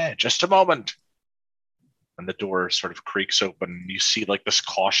 Just a moment. And the door sort of creaks open. You see like this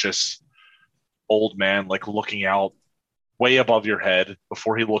cautious old man like looking out way above your head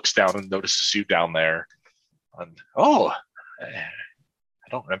before he looks down and notices you down there. And I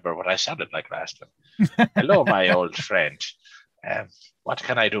don't remember what I sounded like last time. Hello, my old friend. What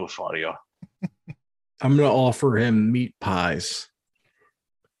can I do for you? I'm going to offer him meat pies,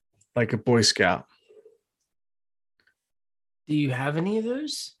 like a Boy Scout. Do you have any of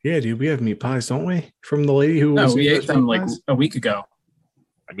those? Yeah, dude, we have meat pies, don't we? From the lady who No, was we eating ate those them meat like pies? a week ago.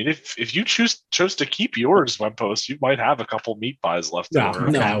 I mean, if you chose to keep yours, Wenpost, you might have a couple meat pies left No,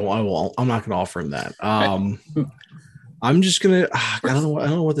 over. no, I won't. I'm not going to offer him that. I'm just gonna. I don't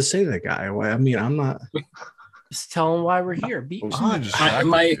know what to say to that guy. I mean, I'm not. Just tell him why we're here. Be honest.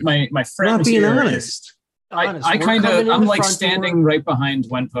 My I'm friend not being here, honest. I kind of I'm like standing right behind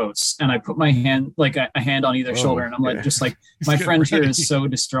Wenpost, and I put my hand like a hand on either shoulder, and I'm like just like my friend here is so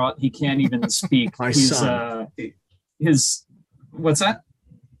distraught he can't even speak. My He's son. his what's that?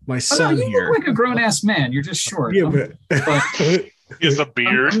 My Oh, no, son you here. look like a grown ass man. You're just short. Yeah, but He has a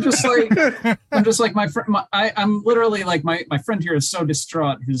beard. I'm just like my friend. I'm literally like my friend here is so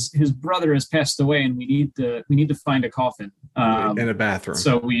distraught. His brother has passed away, and we need to find a coffin. in a bathroom.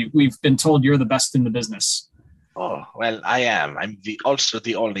 So we've been told you're the best in the business. Oh, well, I am. I'm also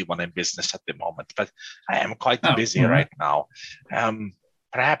the only one in business at the moment, but I am quite busy all right. right now.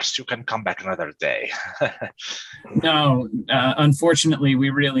 Perhaps you can come back another day. No, unfortunately, we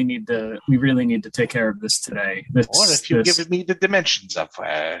really need to take care of this today. Or if you give me the dimensions of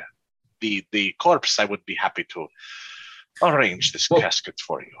the corpse, I would be happy to arrange this casket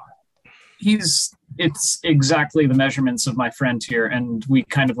for you. It's exactly the measurements of my friend here, and we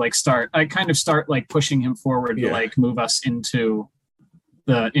kind of like start like pushing him forward to like move us into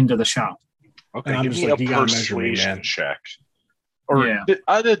the shop. Okay, I'm give just me like, a you gotta measure me, persuasion man. check. Or Yeah.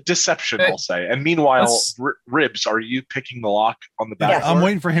 a deception, I'll say. And meanwhile, Let's- Ribs, are you picking the lock on the back Yeah. door? I'm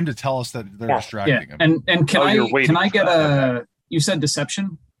waiting for him to tell us that they're distracting him. And can Oh, you're waiting I for get that, you said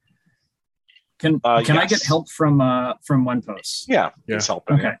deception? Can I yes. get help from Wenpost? Yeah, Yeah. he's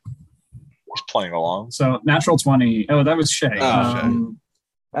helping. Okay. He's playing along. So natural 20. Oh, that was Shay. Oh,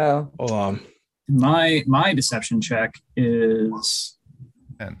 Oh, Hold on. My deception check is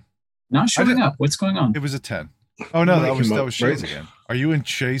 10. not showing up. What's going on? It was a 10. Oh no, Make him that up, was Shay's right? again. Are you in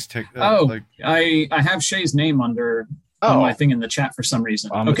Shay's I have Shay's name under on my thing in the chat for some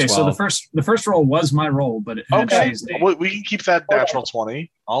reason. I'm Okay, at so 12. the first roll was my roll, but it had Okay, Shay's name. we can keep that natural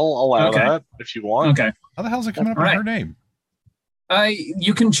 20. I'll allow Okay. that if you want. Okay. How the hell is it coming up All with right. her name?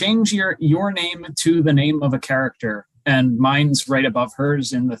 You can change your name to the name of a character, and mine's right above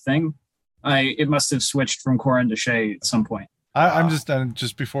hers in the thing. It must have switched from Corin to Shay at some point. I'm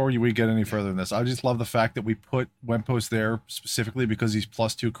just before we get any further in this, I just love the fact that we put Wenpost there specifically because he's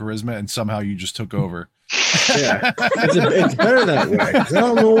 +2 charisma, and somehow you just took over. Yeah, it's better that way. 'Cause I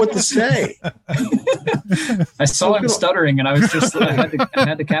don't know what to say. I saw him stuttering, and I was just I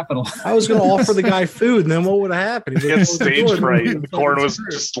had to capital. I was going to offer the guy food, and then what would have happened? He gets stage fright. Corin was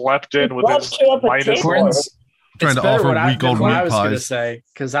just leapt in with his minus Corin's Trying to better offer what I- week old than what meat I was going to pies. say,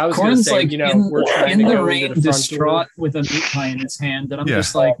 because I was going to Corin's say, like we're trying in to the go rain, to the front distraught door. with a meat pie in his hand, and I'm Yeah.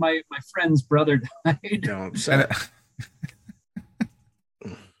 just like, my friend's brother died. You know, I'm And saying.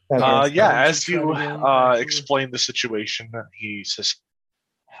 As you Try to go explain the situation, he says,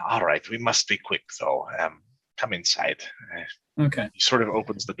 "All right, we must be quick, though. come inside. Okay. He sort of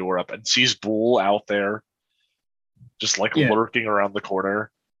opens the door up and sees Bull out there, just like lurking around the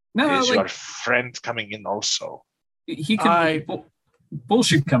corner. No, is your friend coming in also? He could. Bull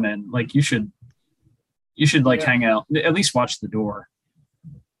should come in. Like you should like hang out. At least watch the door.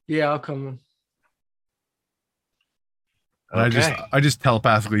 Yeah, I'll come in. Okay. I just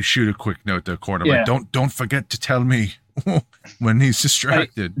telepathically shoot a quick note to Corn. I'm like, don't forget to tell me when he's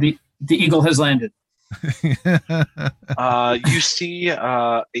distracted. The eagle has landed. You see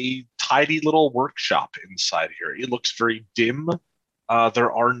a tidy little workshop inside here. It looks very dim.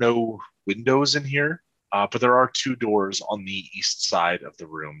 There are no windows in here, but there are 2 doors on the east side of the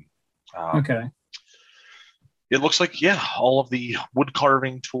room. Okay. It looks like, all of the wood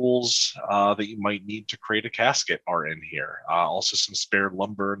carving tools that you might need to create a casket are in here. Also some spare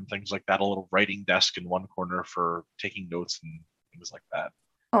lumber and things like that. A little writing desk in one corner for taking notes and things like that.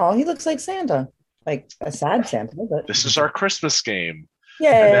 Oh, he looks like Santa. Like a sad Santa. But... This is our Christmas game.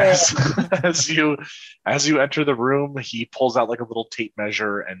 Yeah. As you enter the room, he pulls out like a little tape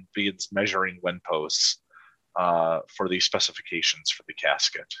measure and begins measuring wind posts for the specifications for the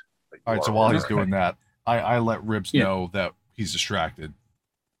casket. All right, so while he's doing that, I let Ribs know that he's distracted.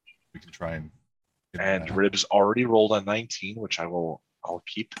 We can try and Ribs already rolled a 19, which I'll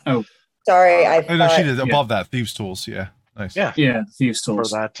keep. Oh, sorry, I know she did above that. Thieves' tools, yeah, nice. Yeah, thieves'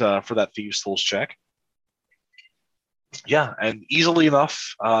 tools for that thieves' tools check. Yeah, and easily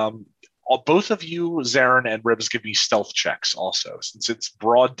enough, both of you, Zarin and Ribs, give me stealth checks also, since it's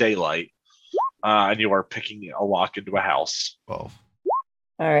broad daylight, and you are picking a lock into a house. 12.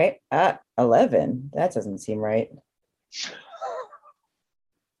 All right, 11. That doesn't seem right.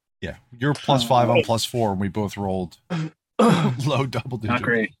 Yeah, you're +5, I'm +4, and we both rolled low double digits. Not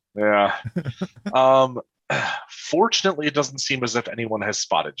great. Yeah. Fortunately, it doesn't seem as if anyone has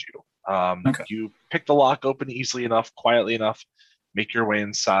spotted you. You pick the lock open easily enough, quietly enough, make your way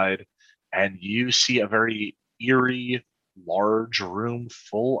inside, and you see a very eerie, large room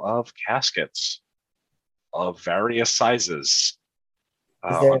full of caskets of various sizes.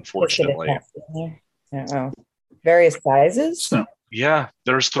 Unfortunately, various sizes. Yeah,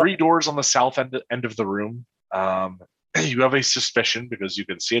 there's 3 doors on the south end of the room. You have a suspicion, because you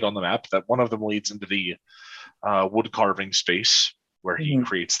can see it on the map, that one of them leads into the wood carving space where he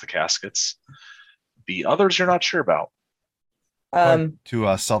creates the caskets. The others you're not sure about. To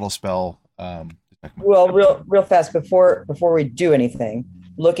a subtle spell. Well, real fast before we do anything,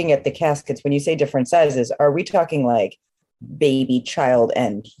 looking at the caskets, when you say different sizes, are we talking like baby, child,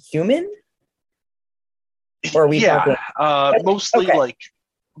 and human? Or are we talking? Mostly like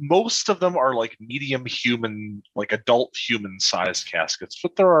most of them are like medium human, like adult human sized caskets,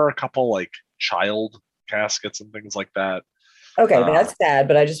 but there are a couple like child caskets and things like that. Okay, that's sad,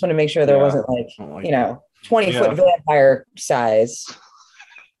 but I just want to make sure there wasn't like 20-foot vampire size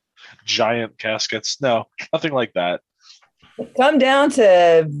giant caskets. No, nothing like that. Come down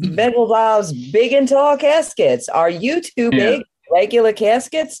to Bengelbau's big and tall caskets. Are you too big? Regular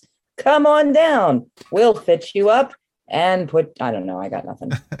caskets? Come on down. We'll fit you up and put. I don't know. I got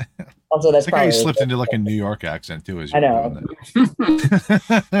nothing. Also, that's probably you slipped into like a New York accent too. As I know.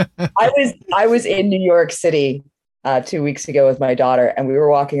 I was in New York City 2 weeks ago with my daughter, and we were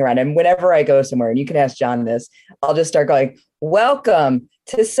walking around. And whenever I go somewhere, and you can ask John this, I'll just start going, "Welcome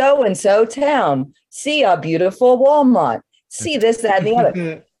to so and so town. See a beautiful Walmart. See this, that, and the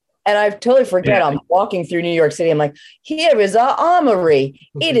other." And I totally forget. I'm walking through New York City. I'm like, here is our armory.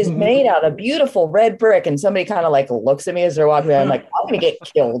 It is made out of beautiful red brick. And somebody kind of like looks at me as they're walking by. I'm like, I'm going to get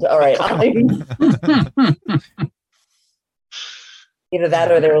killed. All right. Either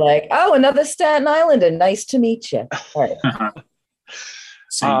that or they're like, oh, another Staten Islander. Nice to meet you. All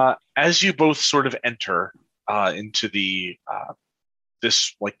right. As you both sort of enter into the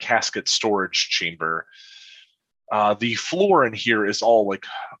this like casket storage chamber, the floor in here is all like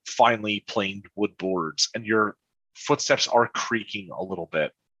finely planed wood boards, and your footsteps are creaking a little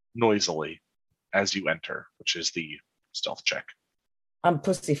bit noisily as you enter, which is the stealth check. I'm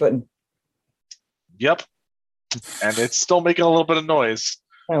pussyfooting. Yep. And it's still making a little bit of noise.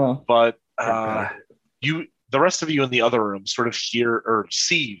 Oh. But the rest of you in the other room sort of hear or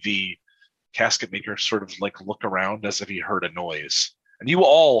see the casket maker sort of like look around as if he heard a noise. And you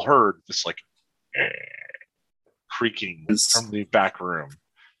all heard this like creaking from the back room.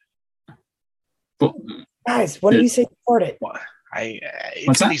 Guys, what do you say for it?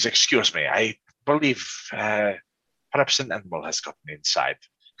 Please excuse me. I believe perhaps an animal has gotten inside.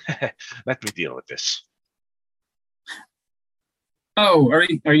 Let me deal with this. Oh,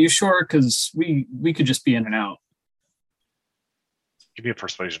 are you sure? Because we could just be in and out. Give me a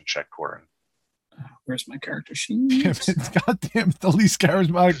persuasion check, Corin. Where's my character sheet? It's goddamn the least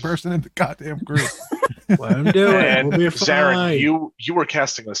charismatic person in the goddamn group. Let him do it. And We'll be Zarin, fine. you were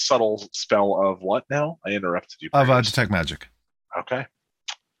casting a subtle spell of what now? I interrupted you. Of detect magic. Okay.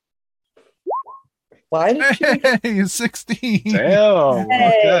 Why did you? Hey, 16. Damn.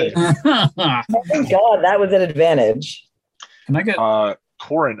 Hey. Okay. Oh, thank God, that was an advantage. Can I get?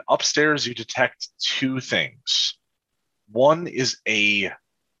 Corin, upstairs you detect two things. One is a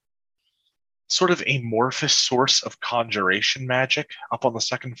sort of amorphous source of conjuration magic up on the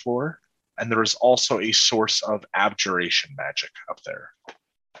second floor, and there is also a source of abjuration magic up there.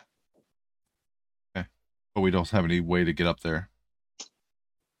 Okay. But we don't have any way to get up there.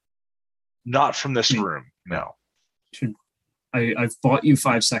 Not from this room, no. I've bought you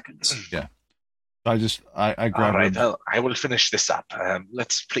 5 seconds. Yeah. I grab All right, her. I will finish this up.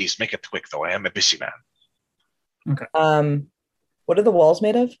 Let's please make it quick, though. I am a busy man. Okay. What are the walls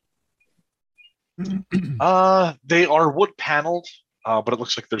made of? They are wood paneled, but it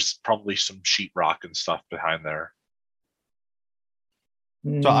looks like there's probably some sheetrock and stuff behind there.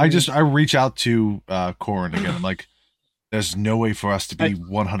 So I reach out to Corin again. I'm like, there's no way for us to be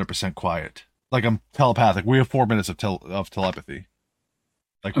 100% quiet. Like, I'm telepathic. We have 4 minutes of telepathy.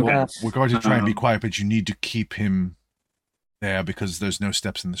 Like, Okay. we're going to try and be quiet, but you need to keep him there because there's no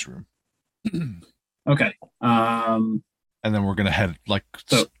steps in this room. Okay. And then we're gonna head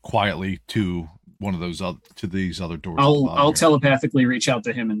quietly to one of those to these other doors. I'll telepathically reach out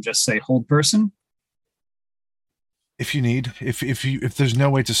to him and just say, "Hold person." If you need, if there's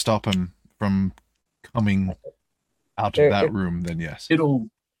no way to stop him from coming out of that room, then yes, it'll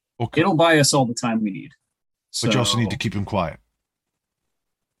buy us all the time we need. But you also need to keep him quiet.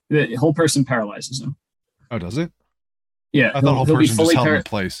 The whole person paralyzes him. Oh, does it? Yeah, I thought whole person just held him in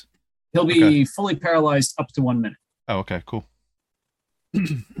place. He'll be fully paralyzed up to 1 minute. Oh, okay, cool.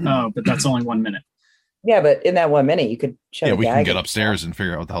 But that's only 1 minute. Yeah, but in that 1 minute, you could shut Yeah, a we gag can get upstairs and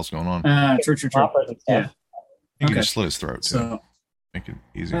figure out what the hell's going on. True. Yeah. You can just slit his throat too. So, make it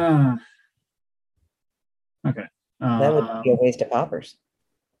easy. Okay. That would be a waste of poppers.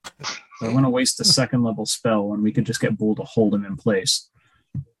 I want to waste a second level spell when we could just get Bull to hold him in place.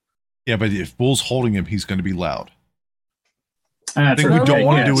 Yeah, but if Bull's holding him, he's going to be loud. I think we don't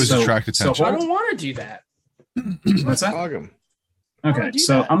want to do is attract attention. So I don't want to do that. What's that? Okay,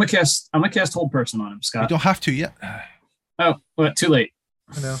 so I'm gonna cast hold person on him, Scott. You don't have to yet. Oh, well, too late.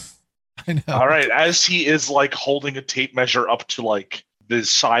 I know. All right, as he is like holding a tape measure up to like the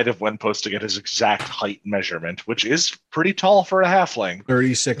side of Wenpost to get his exact height measurement, which is pretty tall for a halfling.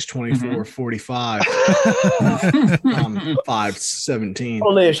 36, 24, 45. 5'17".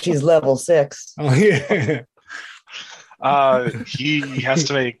 Only if she's level 6. Oh yeah. He has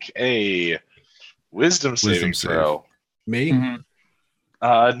to make a wisdom saving throw. Me? No.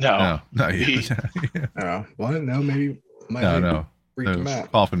 No, not He- Oh, what? No, maybe. No. Freak him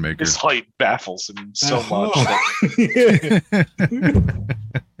out. Coffin maker. His height baffles him so much. Yeah.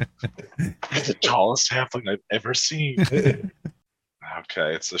 He's the tallest halfling I've ever seen.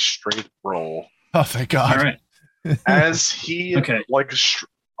 Okay, it's a straight roll. Oh, thank God. All right. As he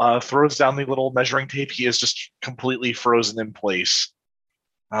throws down the little measuring tape, he is just completely frozen in place.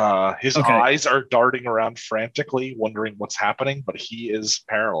 His eyes are darting around frantically, wondering what's happening, but he is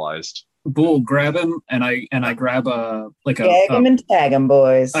paralyzed. Bull, grab him, and I grab Gag him and tag him,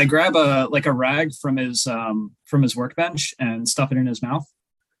 boys. I grab a rag from his workbench and stuff it in his mouth.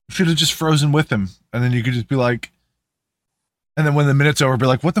 Should have just frozen with him, and then you could just be like, and then when the minute's over, be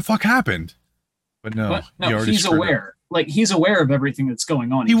like, "What the fuck happened?" But no, he's aware. Like, he's aware of everything that's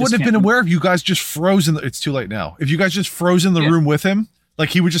going on. He wouldn't have been aware if you guys just froze in the. It's too late now. If you guys just froze in the room with him, like,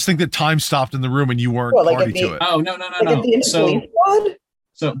 he would just think that time stopped in the room and you weren't party to it. Oh no!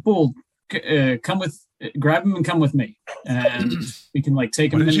 So Bull, grab him and come with me, and we can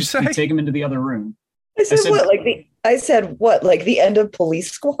take him. What did you say? Take him into the other room. I said what? Like the end of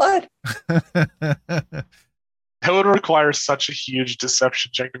Police Squad? That would require such a huge deception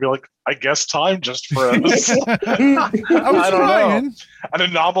check to be like, I guess time just froze. I don't know. An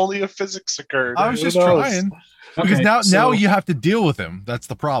anomaly of physics occurred. I was just trying. Because now you have to deal with him. That's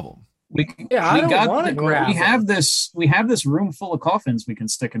the problem. I don't want to grab We have this room full of coffins we can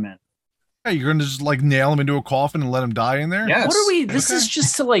stick him in. Hey, you're gonna just nail him into a coffin and let him die in there? Yes. What are we? This is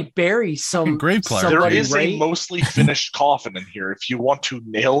just to bury some grave clerk. There is a mostly finished coffin in here. If you want to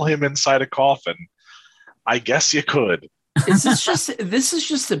nail him inside a coffin, I guess you could. This is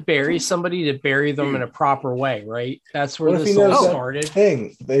just to bury somebody, to bury them in a proper way, right? That's where this all started.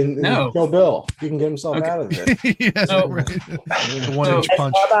 Thing, No. Kill Bill. He can get himself out of it. The 1-inch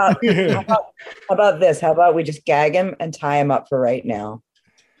punch. How about this? How about we just gag him and tie him up for right now?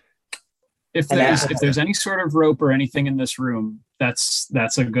 If there's any sort of rope or anything in this room, that's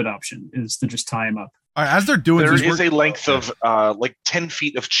a good option, is to just tie him up. All right, as they're doing, there is a length of like 10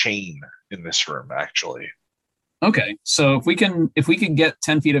 feet of chain in this room, actually. Okay, so if we can get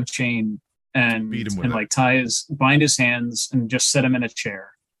 10 feet of chain and like bind his hands and just set him in a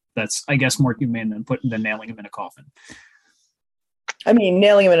chair, that's, I guess, more humane than nailing him in a coffin. I mean,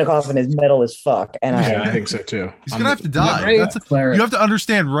 nailing him in a coffin is metal as fuck, and I think so too. He's gonna have to die. You have to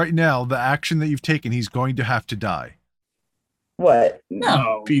understand right now the action that you've taken. He's going to have to die. What?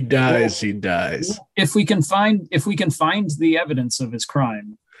 No. If he dies, he dies. If we can find the evidence of his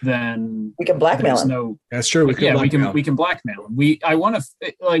crime, then we can blackmail him. That's true. We can blackmail him. I want to,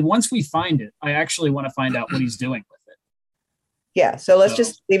 like, once we find it, I actually want to find out what he's doing with it. Yeah. So let's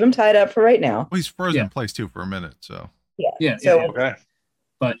just leave him tied up for right now. Well, he's frozen in place too for a minute. So yeah. Okay.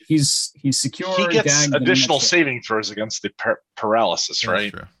 But he's secure. He gets additional saving throws against the paralysis,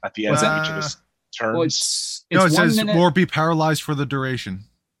 right? At the end of each of his turns. Well, it says or be paralyzed for the duration.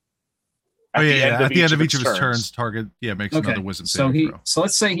 At the end of each of his turns, target makes another wisdom saving throw. So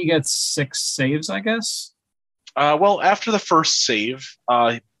let's say he gets 6 saves, I guess. Well, after the first save,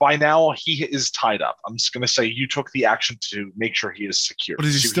 by now he is tied up. I'm just going to say you took the action to make sure he is secure. But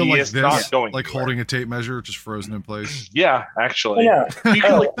is he still like this, like holding a tape measure, just frozen in place? Yeah, actually. You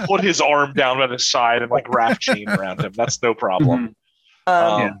can like put his arm down at his side and like wrap chain around him. That's no problem.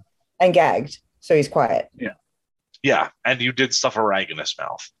 And gagged, so he's quiet. Yeah, and you did stuff a rag in his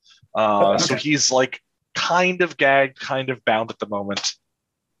mouth. So he's like kind of gagged, kind of bound at the moment.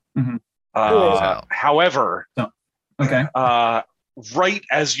 Mm-hmm. However, right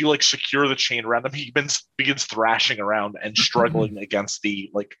as you like secure the chain around him, he begins thrashing around and struggling against the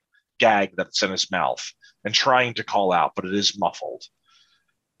like gag that's in his mouth and trying to call out, but it is muffled.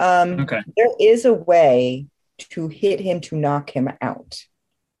 There is a way to hit him to knock him out,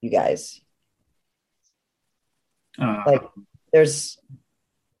 you guys. Like there's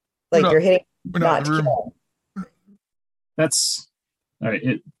like you're hitting not to kill him. That's all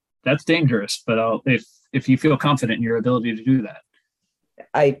right. That's dangerous, but if you feel confident in your ability to do that.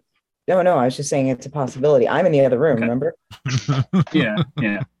 I don't know. I was just saying it's a possibility. I'm in the other room, remember? Yeah.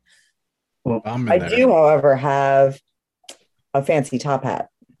 Well, I do, however, have a fancy top hat.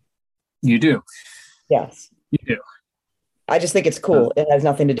 You do? Yes. You do. I just think it's cool. It has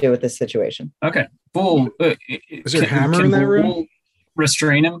nothing to do with this situation. Okay. Bull, is there a hammer in that room?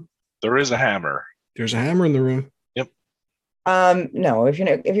 Restrain him? There is a hammer. There's a hammer in the room. No, if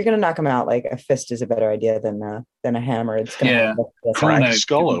you're gonna knock him out, like a fist is a better idea than a hammer. It's gonna crack his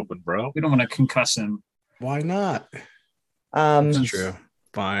skull open, bro. We don't want to concuss him. Why not? That's true.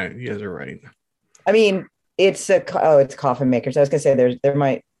 Fine, you guys are right. I mean, it's coffin makers. I was gonna say there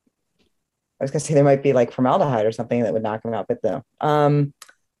might be like formaldehyde or something that would knock him out, but no.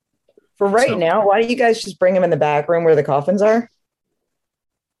 For now, why don't you guys just bring him in the back room where the coffins are?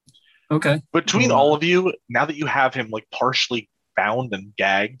 Okay. Between all of you, now that you have him like partially bound and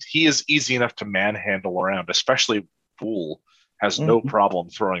gagged, he is easy enough to manhandle around, especially Fool has no problem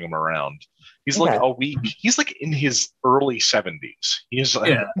throwing him around. He's like he's like in his early 70s. He is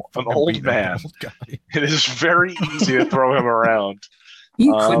an old man. It is very easy to throw him around.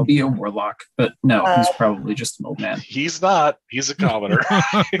 He could be a warlock, but no, he's probably just an old man. He's not. He's a commoner.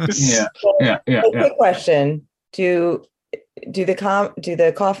 Yeah. Quick question. Do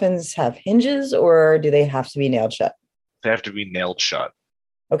the coffins have hinges or do they have to be nailed shut? They have to be nailed shut.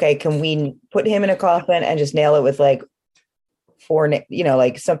 Okay, can we put him in a coffin and just nail it with like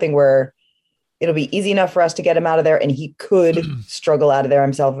like something where it'll be easy enough for us to get him out of there and he could struggle out of there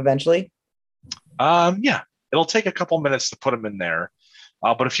himself eventually? Yeah, it'll take a couple minutes to put him in there.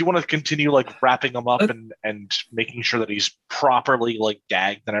 But if you want to continue like wrapping him up and making sure that he's properly like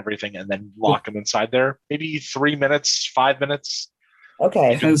gagged and everything, and then lock him inside there, maybe 3 minutes, 5 minutes.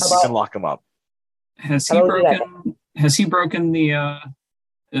 Okay, you can lock him up. Has he broken the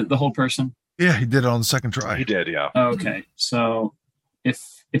whole person? Yeah, he did it on the second try. He did, yeah. Okay, so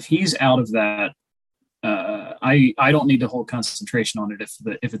if he's out of that, I don't need to hold concentration on it.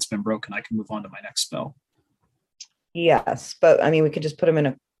 If it's been broken, I can move on to my next spell. Yes, but I mean, we could just put him in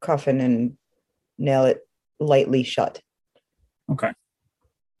a coffin and nail it lightly shut. Okay.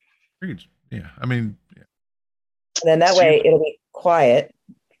 Yeah, I mean, and then that way it'll be quiet.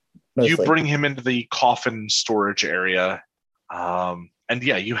 Mostly. You bring him into the coffin storage area, and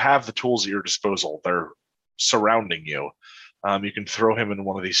you have the tools at your disposal. They're surrounding you. You can throw him in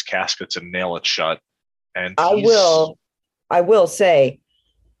one of these caskets and nail it shut. And I will say,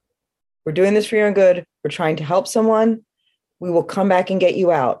 we're doing this for your own good. We're trying to help someone. We will come back and get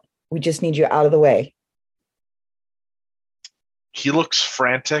you out. We just need you out of the way. He looks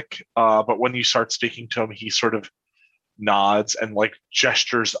frantic, but when you start speaking to him, he sort of nods and like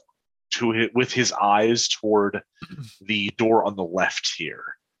gestures to it with his eyes toward the door on the left here.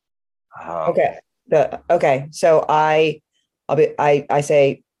 Okay. So I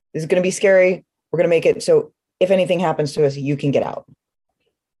say this is going to be scary. We're going to make it so if anything happens to us, you can get out.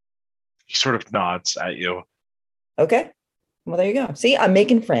 He sort of nods at you. Okay. Well, there you go. See, I'm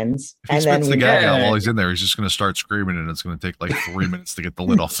making friends. If he spits the gag out while he's in there, he's just going to start screaming, and it's going to take like 3 minutes to get the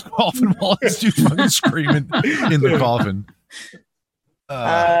lid off the coffin while he's just fucking screaming in the coffin.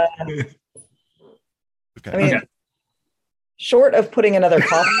 Okay. I mean, short of putting another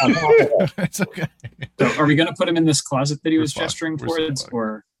coffin on top of it. It's okay. So are we going to put him in this closet that he was gesturing towards,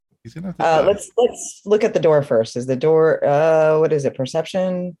 or he's going to let's look at the door first. Is the door what is it?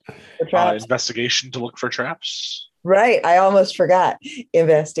 Perception for traps? Investigation to look for traps. Right. I almost forgot.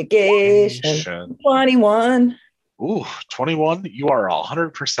 Investigation. 21. Ooh, 21. You are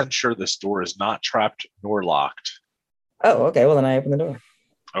 100% sure this door is not trapped nor locked. Oh, okay. Well, then I open the door.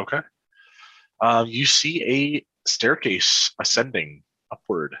 Okay. You see a staircase ascending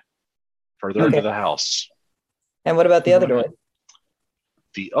upward further into the house. And what about the other door?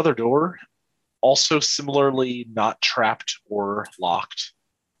 The other door, also similarly not trapped or locked.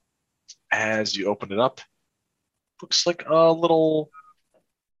 As you open it up, looks like a little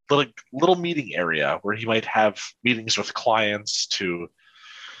meeting area where he might have meetings with clients to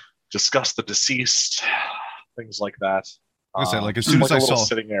discuss the deceased, things like that. Like I said, like as soon as I saw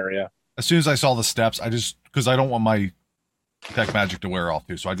sitting area. As soon as I saw the steps, because I don't want my detect magic to wear off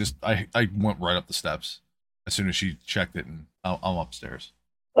too, so I went right up the steps as soon as she checked it, and I'm upstairs.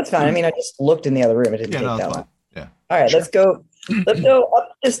 That's fine. I mean, I just looked in the other room. It didn't take that long. Yeah. All right, let's go. Let's go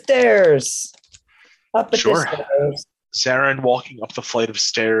up the stairs. Up the stairs. Zarin walking up the flight of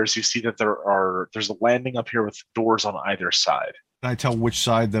stairs, you see that there's a landing up here with doors on either side. Can I tell which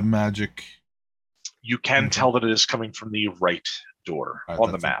side the magic? You can tell that it is coming from the right door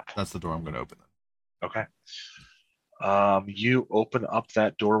on the map. That's the door I'm going to open. Okay. You open up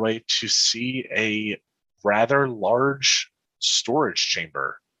that doorway to see a rather large storage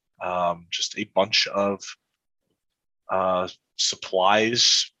chamber. Just a bunch of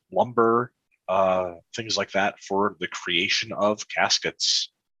supplies, lumber, things like that for the creation of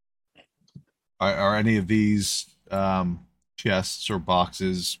caskets. Are any of these chests or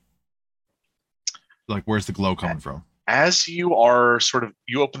boxes, like, where's the glow coming from? As you are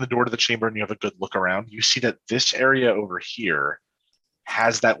you open the door to the chamber and you have a good look around, you see that this area over here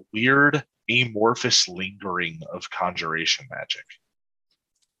has that weird amorphous lingering of conjuration magic.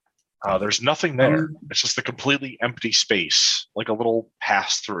 There's nothing there. It's just a completely empty space, like a little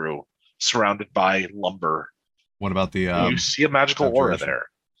pass-through surrounded by lumber. What about the you see a magical aura there.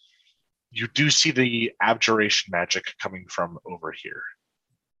 You do see the abjuration magic coming from over here.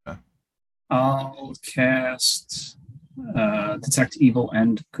 I'll cast Detect Evil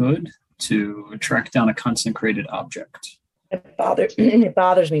and Good to track down a consecrated object. It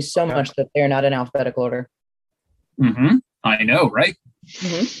bothers me so much that they're not in alphabetical order. Mm-hmm. I know, right?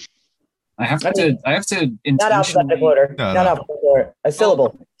 Mm-hmm. I have to not alphabetical order. No. Alphabetical order. A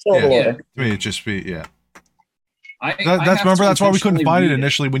syllable. Syllable order. I mean, it just be That's why we couldn't find it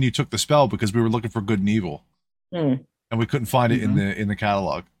initially when you took the spell, because we were looking for good and evil, and we couldn't find it in the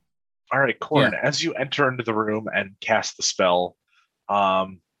catalog. All right, Corin, as you enter into the room and cast the spell,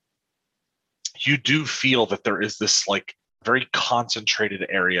 you do feel that there is this like very concentrated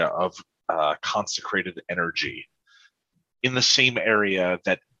area of consecrated energy in the same area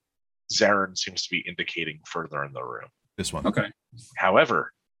that Zarin seems to be indicating further in the room. This one. Okay.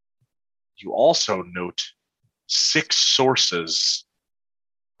 However, you also note 6 sources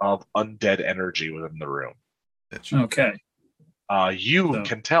of undead energy within the room. Okay. You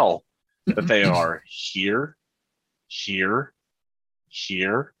can tell that they are here, here,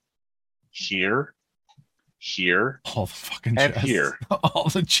 here, here, all the fucking and chests. Here. All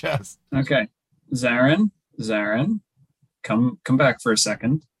the chests. Okay. Zarin, come back for a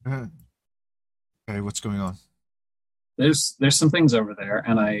second. Okay, what's going on? There's some things over there,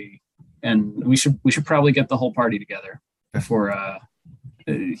 and we should probably get the whole party together before I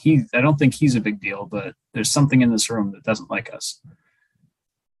don't think he's a big deal, but there's something in this room that doesn't like us.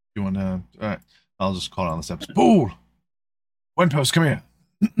 You want to? All right, I'll just call it on the steps. Pool, Windpost, come here.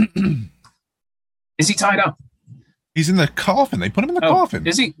 Is he tied up? He's in the coffin. They put him in the coffin.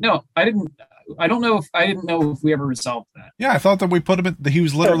 Is he? No, I didn't know if we ever resolved that. Yeah, I thought that we put him in. He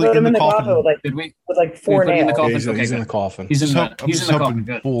was literally in the coffin. Did we? With like 4 nails. In the coffin? He's in the coffin. He's in the coffin.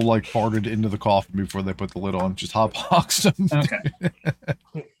 Good. Pool like farted into the coffin before they put the lid on. Just hotboxed him.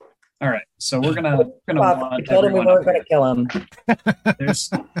 Okay. All right, so we're gonna We want told him we everyone weren't up going to kill him. here.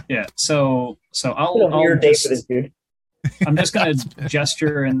 There's so What a I'll weird day just for this dude. I'm just gonna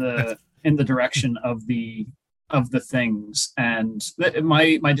gesture in the direction of the things, and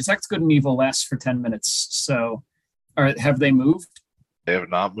my detect good and evil lasts for 10 minutes. So, have they moved? They have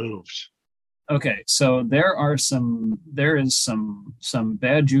not moved. Okay, so there is some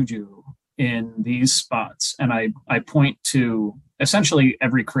bad juju in these spots, and I point to essentially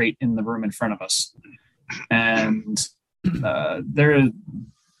every crate in the room in front of us, and I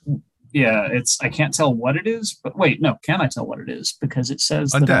can't tell what it is, but wait, no, can I tell what it is? Because it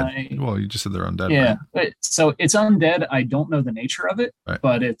says undead. Well, you just said they're undead. Yeah, right? So it's undead. I don't know the nature of it, right.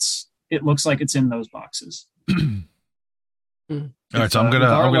 But it looks like it's in those boxes. All right, so I'm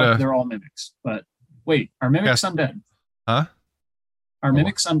gonna. They're all mimics, but wait, are mimics undead? Huh? Are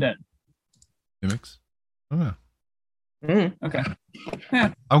mimics undead? Mimics? Oh. Okay.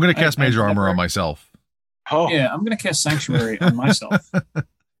 Yeah. I'm gonna cast Major Armor on myself. Oh. Yeah, I'm gonna cast Sanctuary on myself.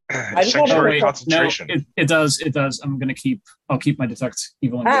 Sanctuary concentration. No, it does. I'll keep my detect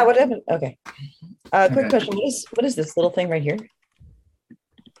evil. What happened? Okay. Quick question. What is this little thing right here?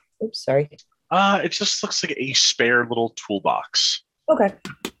 Oops, sorry. It just looks like a spare little toolbox. Okay.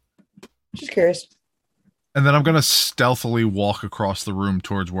 Just curious. And then I'm gonna stealthily walk across the room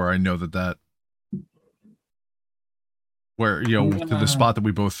towards where I know that where to the spot that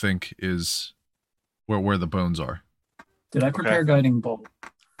we both think is where the bones are. Did I prepare guiding bolt?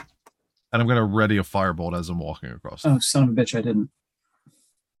 And I'm gonna ready a firebolt as I'm walking across. Oh, son of a bitch! I didn't.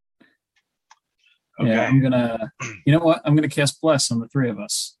 Okay. Yeah, I'm gonna. You know what? I'm gonna cast Bless on the three of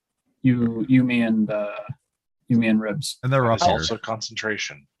us. You, me, and Ribs. And they're up here. Also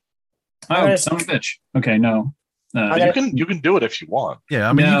concentration. Oh, son of a bitch! Okay, no. You can do it if you want. Yeah,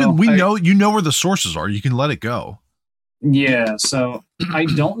 I mean, you know where the sources are. You can let it go. Yeah, so I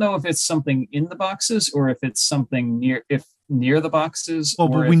don't know if it's something in the boxes or if it's something near the boxes. Well,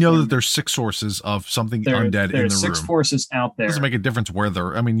 but we know that there's 6 sources of something undead in the room. There's 6 forces out there. It doesn't make a difference where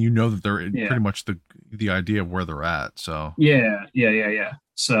they're. I mean, you know that they're pretty much the idea of where they're at. So yeah.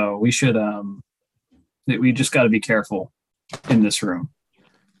 So we should we just got to be careful in this room.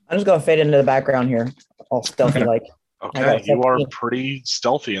 I'm just gonna fade into the background here, all stealthy like. Okay, you are pretty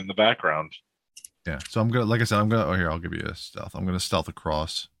stealthy in the background. Yeah, so I'm gonna, like I said, I'll give you a stealth. I'm gonna stealth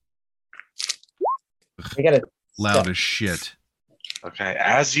across. You got it. Loud as shit. Okay,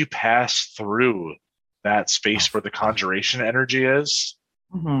 as you pass through that space where the conjuration energy is,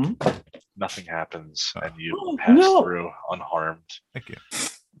 nothing happens, and you pass through unharmed. Thank you.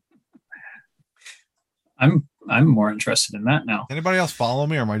 I'm more interested in that now. Anybody else follow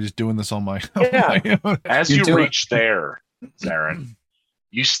me, or am I just doing this on my own? As you reach there, Zarin,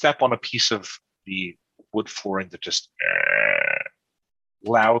 you step on a piece of the wood flooring that just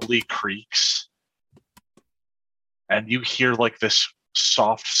loudly creaks, and you hear like this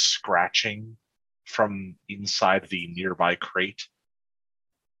soft scratching from inside the nearby crate,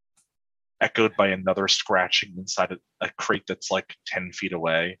 echoed by another scratching inside a crate that's like 10 feet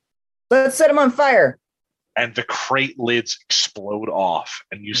away. Let's set him on fire. And the crate lids explode off,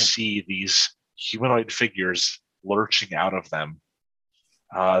 and you see these humanoid figures lurching out of them.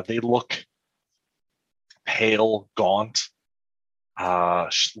 They look pale, gaunt,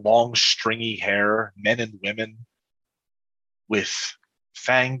 long, stringy hair, men and women with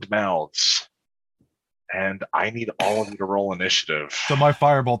fanged mouths. And I need all of you to roll initiative. So my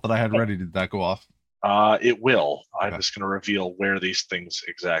firebolt that I had ready, did that go off? It will. I'm just going to reveal where these things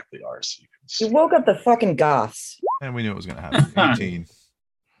exactly are, so you can see. You woke up the fucking goths. And we knew it was going to happen. 18.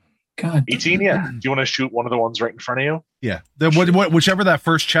 God. 18, yeah. Do you want to shoot one of the ones right in front of you? Yeah. Whichever that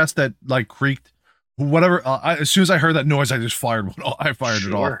first chest that like creaked, whatever. As soon as I heard that noise, I just fired one. I fired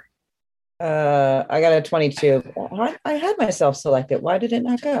it off. I got a 22. I had myself selected. Why did it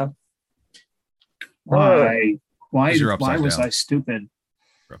not go? Why was I stupid?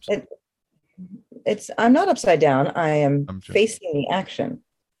 I'm not upside down. I am facing the action.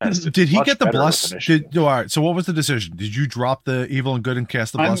 Did he get the bless? All right. So what was the decision? Did you drop the evil and good and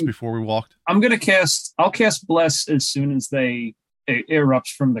cast the bless before we walked? I'll cast bless as soon as it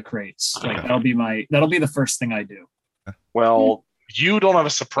erupts from the crates. Like that'll be the first thing I do. Well, you don't have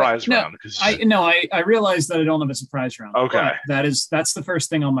a surprise round because I realize that I don't have a surprise round. Okay. That's the first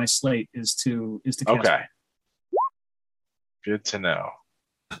thing on my slate is to cast. Okay. Good to know.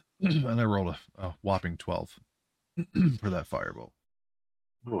 And I rolled a whopping 12 for that firebolt.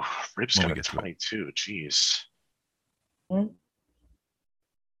 Ooh, Rib's got a 22. Jeez. Yeah,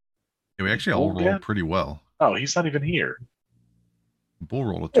 we actually all rolled pretty well. Oh, he's not even here. Bull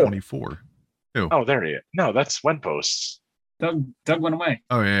rolled a 24. Oh, there he is. No, that's Wenposts. Doug went away.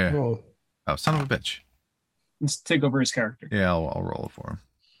 Oh yeah. Roll. Oh, son of a bitch. Let's take over his character. Yeah, I'll roll it for him.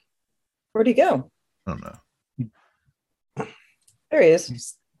 Where'd he go? I don't know. There he is.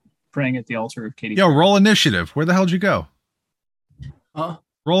 He's praying at the altar of Katie. Yo, roll initiative. Where the hell'd you go? Huh?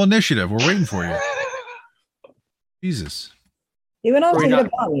 Roll initiative. We're waiting for you. Jesus. He went off We're to not-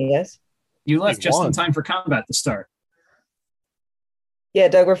 the bomb, you guys. You left He just in won. time for combat to start. Yeah,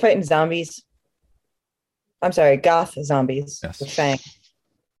 Doug, we're fighting zombies. I'm sorry, goth zombies. Yes. With Fang.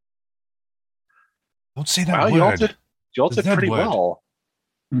 Don't say that Wow, word. you all The did Z pretty word. well.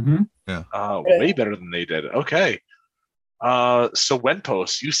 Mm-hmm. Way better than they did. Okay. So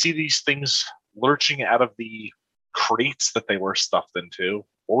Wenpost, you see these things lurching out of the crates that they were stuffed into.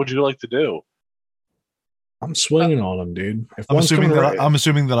 What would you like to do? I'm swinging on them, dude. If I'm one's assuming coming that I coming missed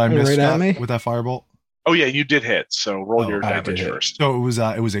right at that me? with that firebolt. Oh yeah, you did hit. So roll Oh, your I did damage hit. first. So it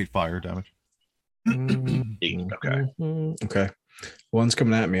was 8 fire damage. 8, okay. Okay. One's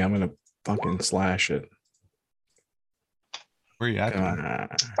coming at me. I'm gonna fucking slash it. Where are you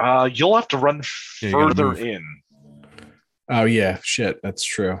at? You'll have to run Yeah, you gotta further move. in. Oh yeah, shit. That's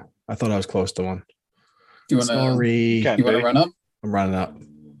true. I thought I was close to one. Do you want to? Sorry. Okay. You want to run up? I'm running up.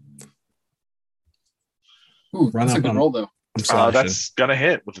 Ooh, Run that's a up good on- roll though. I'm slashing. That's gonna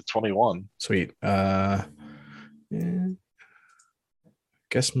hit with a 21. Sweet. Yeah.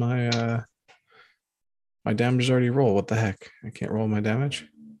 Guess my damage is already rolled. What the heck? I can't roll my damage.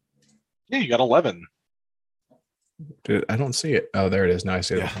 Yeah, you got 11. I don't see it. Oh, there it is. Now I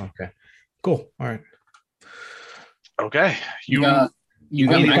see it. Yeah. Okay. Cool. All right. Okay. You got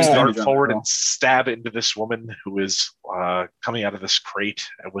immediately max dart damage on forward that roll. and stab into this woman who is coming out of this crate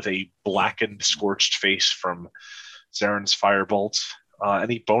with a blackened, scorched face from Zaren's firebolt.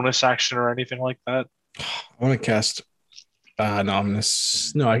 Any bonus action or anything like that? I want to cast.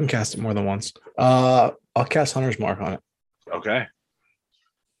 No, I can cast it more than once. I'll cast Hunter's Mark on it. Okay.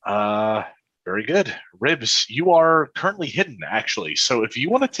 Very good. Ribs, you are currently hidden, actually. So if you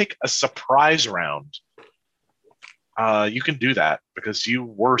want to take a surprise round, you can do that because you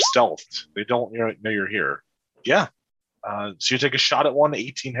were stealthed. They don't know you're here. Yeah. So you take a shot at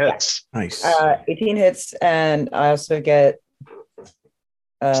 18 hits. Nice. 18 hits, and I also get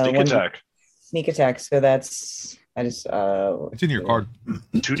Sneak one attack. sneak attack. So that's I just It's in your card.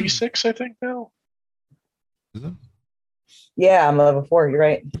 2d6, I think, now. Is it? yeah, I'm level 4. You're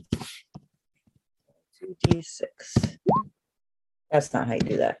right. 2d6. That's not how you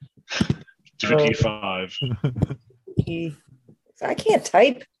do that. 2d5. I can't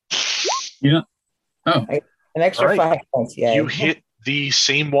type. Yeah. Oh. An extra All right. 5 points. Yeah. You hit the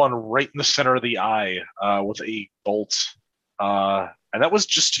same one right in the center of the eye with a bolt. And that was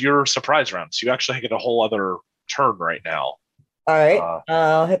just your surprise round. So you actually get a whole other turn right now. All right.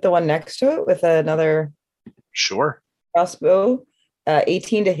 I'll hit the one next to it with another Sure. crossbow.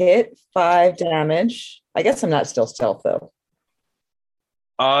 18 to hit, 5 damage. I guess I'm not still stealth though.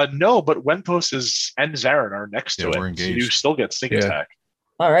 No, but Wenpost and Zaren are next to Yeah, it. we're So engaged. you still get sneak Yeah. attack.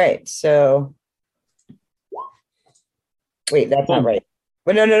 All right. So wait, that's not right.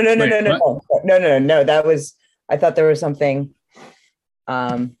 Well, no. That was. I thought there was something.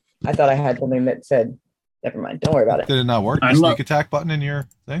 I thought I had something that said. Never mind. Don't worry about it. Did it not work? The I'm sneak not- attack button in your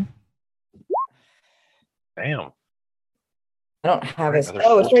thing? Damn. I don't have it. Another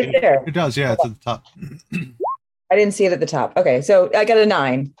Oh, it's right 14. there. It does, yeah, it's at the top. I didn't see it at the top. Okay, so I got a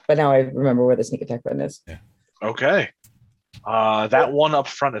 9, but now I remember where the sneak attack button is. Okay. That one up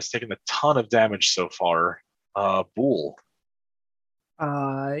front has taken a ton of damage so far. Bool.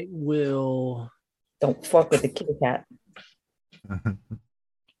 I will. Don't fuck with the kitty cat.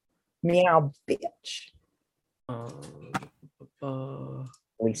 Meow, bitch.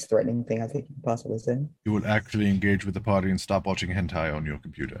 Least threatening thing I think you could possibly say. You will actually engage with the party and stop watching hentai on your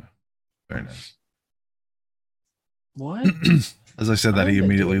computer. Very nice. What? As I said that, he I've been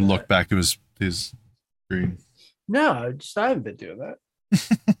immediately doing looked back to his screen. No, I haven't been doing that.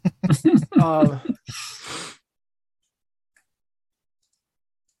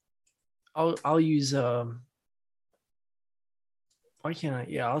 I'll use why can't I?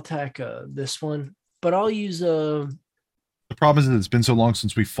 Yeah, I'll attack this one, but I'll use The problem is that it's been so long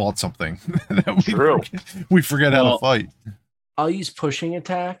since we fought something that True. we forget how Well- to fight. I'll use pushing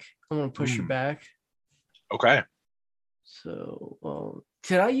attack. I'm gonna push her back. Okay. So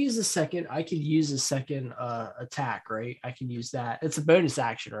can I use a second? I could use a second attack, right? I can use that. It's a bonus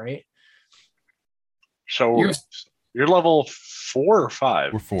action, right? So You're- you're level 4 or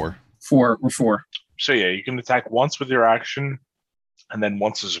 5. We're 4. We're 4. So yeah, you can attack once with your action, and then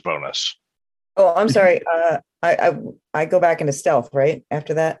once as a bonus. Oh, I'm sorry. I go back into stealth, right?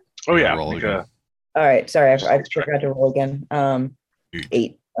 After that. Oh yeah, Roll make again. a All right. Sorry, I forgot to roll again.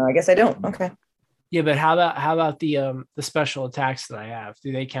 8. I guess I don't. Okay. Yeah, but how about the special attacks that I have?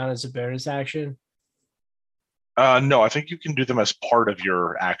 Do they count as a bonus action? No, I think you can do them as part of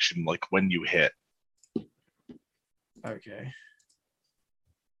your action, like when you hit. Okay.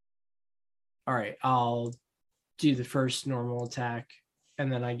 All right, I'll do the first normal attack,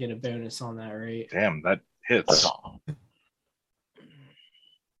 and then I get a bonus on that, right? Damn, that hits.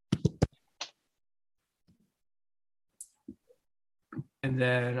 And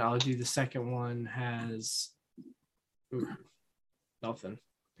then I'll do the second one has nothing,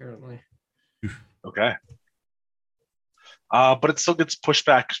 apparently. Okay. But it still gets pushed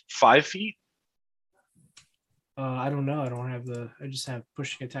back 5 feet. I don't know. I just have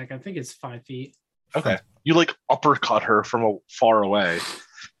pushing attack. I think it's 5 feet. Okay. You like uppercut her from far away,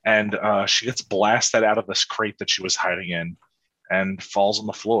 and she gets blasted out of this crate that she was hiding in and falls on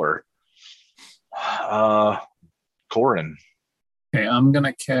the floor. Corin. Okay, I'm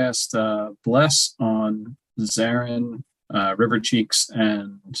gonna cast Bless on Zarin, River Cheeks,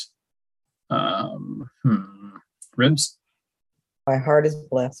 and Ribs. My heart is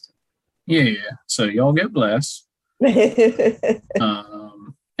blessed. Yeah. So y'all get blessed.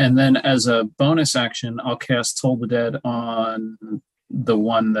 And then as a bonus action, I'll cast Toll the Dead on the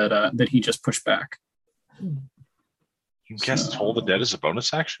one that he just pushed back. You can cast Toll the Dead as a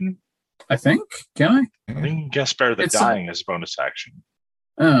bonus action? I think. Can I? I think you can cast Spare the Dying as a bonus action.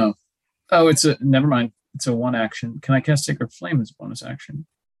 Oh, never mind. It's a 1 action. Can I cast Sacred Flame as a bonus action?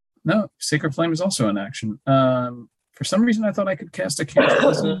 No, Sacred Flame is also an action. For some reason, I thought I could cast a cantrip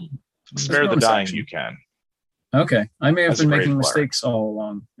as a Spare the Dying, action. you can. Okay, I may have been making mistakes all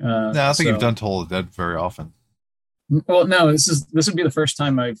along. No, I think you've done Toll the Dead very often. Well, no, this would be the first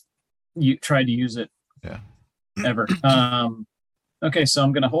time I've tried to use it. Yeah. Ever. Okay, so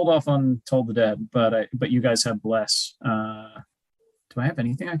I'm gonna hold off on Toll the Dead, but you guys have Bless. Do I have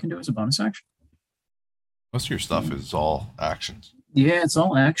anything I can do as a bonus action? Most of your stuff is all actions. Yeah, it's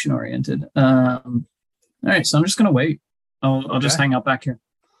all action oriented. All right, so I'm just gonna wait. I'll just hang out back here.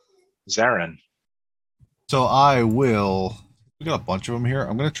 Zarin. So I will. We got a bunch of them here.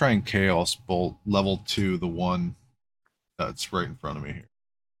 I'm gonna try and Chaos Bolt level 2, the one that's right in front of me here.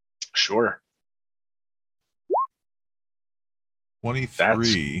 Sure.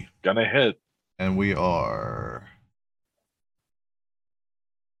 23. That's gonna hit. And we are.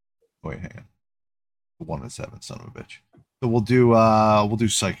 Wait, hang on. 1 and 7, son of a bitch. So we'll do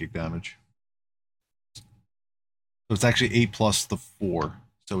psychic damage. So it's actually 8 plus the 4.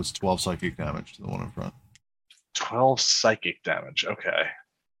 So it's 12 psychic damage to the one in front. 12 psychic damage. Okay.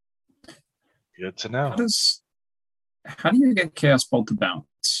 Good to know. How do you get Chaos Bolt to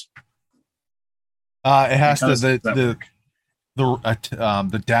bounce? It has to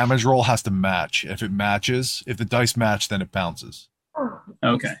the damage roll has to match. If it matches, if the dice match, then it bounces.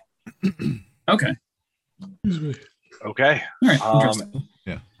 Okay. Okay. Okay. All right.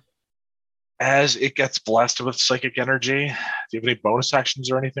 Yeah. As it gets blasted with psychic energy, do you have any bonus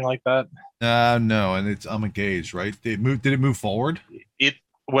actions or anything like that? No, and I'm engaged, right? Did it move forward?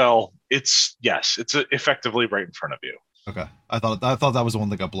 It's effectively right in front of you. Okay. I thought that was the one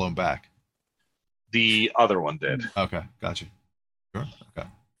that got blown back. The other one did. Okay, gotcha. Sure. Okay.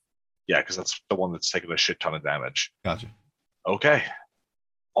 Yeah, because that's the one that's taken a shit ton of damage. Gotcha. Okay.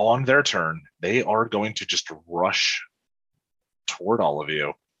 On their turn, they are going to just rush toward all of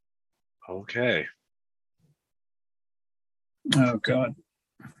you. Okay. Oh God.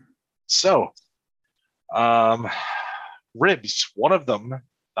 So, Ribs, one of them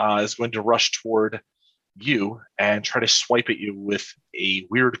is going to rush toward you and try to swipe at you with a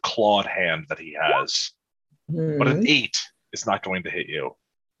weird clawed hand that he has. But an 8 is not going to hit you.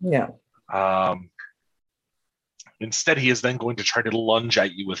 Yeah. Instead, he is then going to try to lunge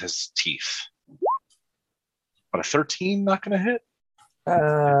at you with his teeth. But a 13 not going to hit?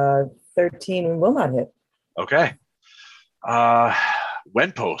 13 will not hit. Okay.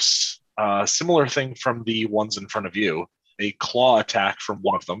 Wenpost, similar thing from the ones in front of you. A claw attack from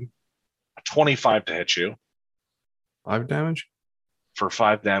one of them. A 25 to hit you. 5 damage? For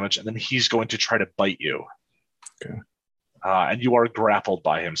 5 damage, and then he's going to try to bite you. Okay. And you are grappled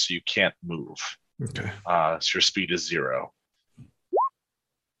by him, so you can't move. Okay. So your speed is 0.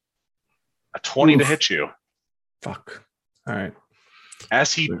 A 20 to hit you. Fuck. All right.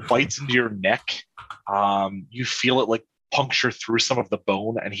 As he bites into your neck, you feel it like puncture through some of the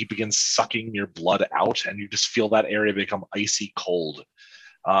bone, and he begins sucking your blood out, and you just feel that area become icy cold.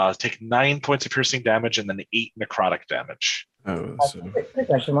 Take 9 points of piercing damage and then 8 necrotic damage. Oh, so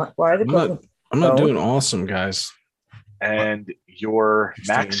Why is it I'm not doing awesome, guys. and your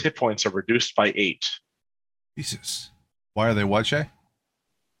 16. max hit points are reduced by 8. Jesus. Why are they what, Shay?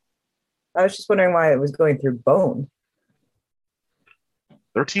 I was just wondering why it was going through bone.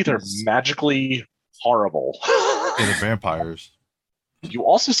 Their teeth are magically horrible. Yeah, the vampires. You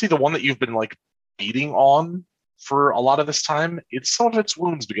also see the one that you've been like beating on for a lot of this time. Some of its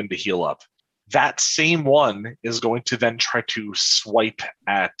wounds begin to heal up. That same one is going to then try to swipe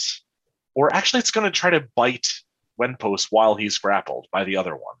at, or actually it's going to try to bite Wenpos while he's grappled by the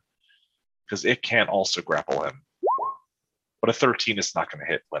other one, because it can't also grapple him. But a 13 is not going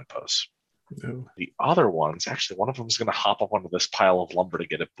to hit Wenpos. No. The other ones, actually, one of them is going to hop up onto this pile of lumber to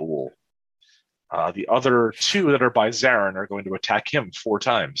get at Bool. The other 2 that are by Zarin are going to attack him 4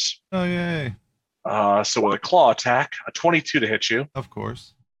 times. Oh, yay. So with a claw attack, a 22 to hit you. Of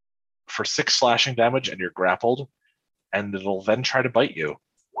course. For 6 slashing damage, and you're grappled. And it'll then try to bite you.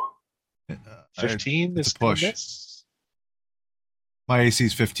 15 is a push. Miss. My AC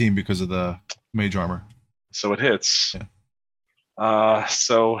is 15 because of the mage armor. So it hits. Yeah.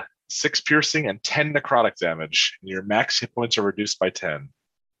 So 6 piercing and 10 necrotic damage. Your max hit points are reduced by 10.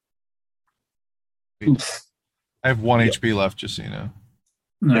 I have 1 HP left, just so you know.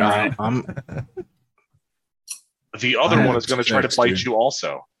 Yeah, The other one is going to try to bite you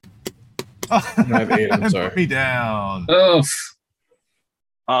also. I have 8. I'm sorry. Put me down.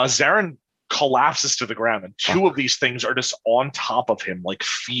 Zarin collapses to the ground, and 2 of these things are just on top of him, like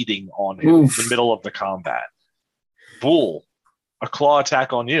feeding on him in the middle of the combat. Bool, a claw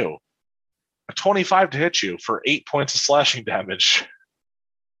attack on you. A 25 to hit you for 8 points of slashing damage.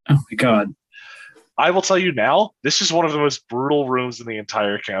 Oh my god. I will tell you now, this is one of the most brutal rooms in the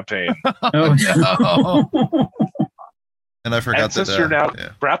entire campaign. Oh no. And I forgot and since you're now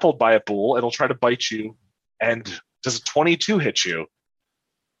grappled by a Bool, it'll try to bite you. And does a 22 hit you?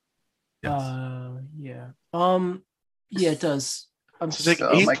 Yes. Yeah. Yeah, it does. So take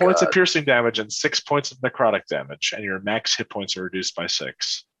 8 points of piercing damage and 6 points of necrotic damage, and your max hit points are reduced by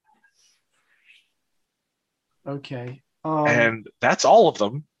 6. Okay. And that's all of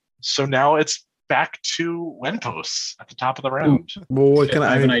them. So now it's back to Wenpos at the top of the round. Well, what can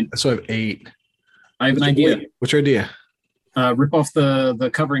I have an so I have 8. I have an idea. What's your idea? Rip off the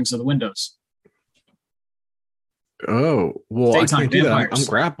coverings of the windows. Oh, well, Daytime I can't do that. vampires. I'm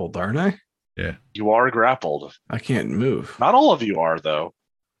grappled, aren't I? Yeah. You are grappled. I can't move. Not all of you are, though.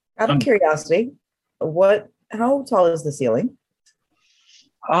 Out of curiosity, how tall is the ceiling?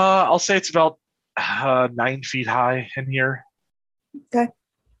 I'll say it's about 9 feet high in here. Okay.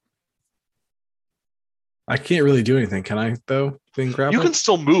 I can't really do anything, can I, though, being grappled? You can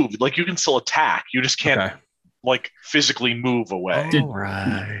still move. Like, you can still attack. You just can't, Okay. like, physically move away. All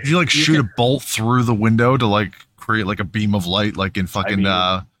right. Did you like shoot a bolt through the window to like create like a beam of light, like in fucking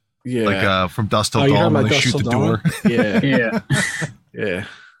Yeah. like from Dusk Till Oh, you're Dawn when talking they about shoot the Dusk Till door? Yeah. Yeah. Yeah.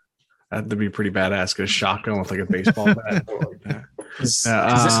 That'd be pretty badass. Get a shotgun with like a baseball bat. Like that. 'Cause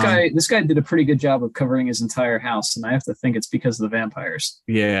Yeah, this guy did a pretty good job of covering his entire house, and I have to think it's because of the vampires.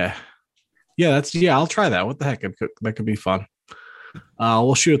 Yeah. Yeah, I'll try that. What the heck? That could be fun.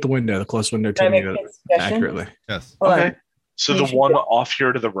 We'll shoot at the window, the close window Can I to make me a suggestion? accurately. Yes. Hold on. Okay. So the one off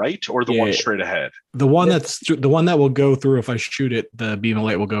here to the right, or the one straight ahead? The one that will go through if I shoot it, the beam of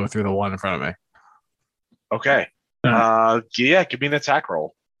light will go through the one in front of me. Okay. Yeah, give me an attack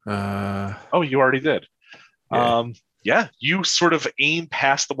roll. Oh, you already did. Yeah. You sort of aim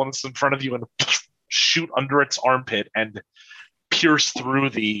past the one that's in front of you and shoot under its armpit and pierce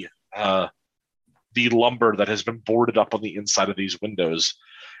through the lumber that has been boarded up on the inside of these windows.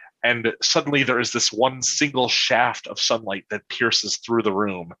 And suddenly there is this one single shaft of sunlight that pierces through the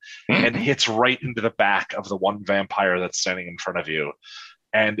room and hits right into the back of the one vampire that's standing in front of you.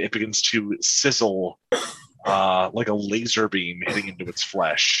 And it begins to sizzle like a laser beam hitting into its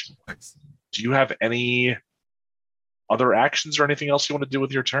flesh. Do you have any other actions or anything else you want to do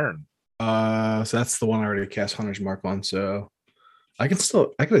with your turn? So that's the one I already cast Hunter's Mark on. So I can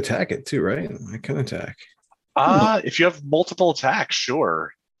attack it too, right? I can attack. If you have multiple attacks,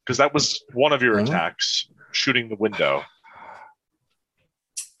 sure. Because that was one of your attacks, shooting the window.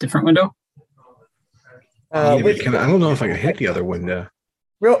 Different window? I don't know if I can hit the other window.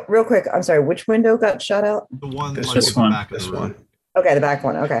 Real quick, I'm sorry, which window got shot out? The one This one. back of the room. Okay, the back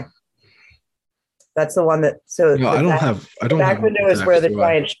one. Okay. That's the one that No, the I don't back, have the back window is where the do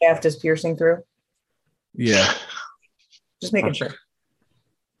I? giant shaft is piercing through. Yeah. Just making sure.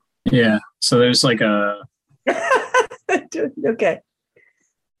 Yeah. So there's like a Okay.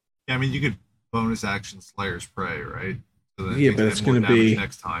 Yeah, I mean, you could bonus action Slayer's Prey, right? So then Yeah, it but takes it's more gonna damage be-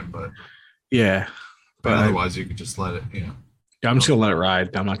 next time. But Yeah. But otherwise, you could just let it. I'm just gonna let it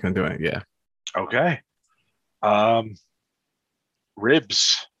ride. I'm not gonna do it. Yeah. Okay.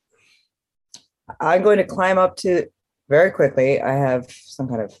 Ribs. I'm going to climb up to very quickly. I have some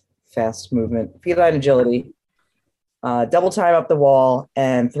kind of fast movement, feline agility. Double time up the wall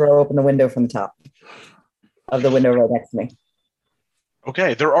and throw open the window from the top of the window right next to me.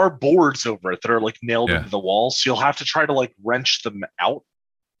 Okay, there are boards over it that are like nailed into the wall, so you'll have to try to like wrench them out.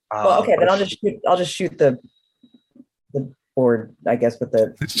 Well, okay, then I'll just shoot the board, I guess, with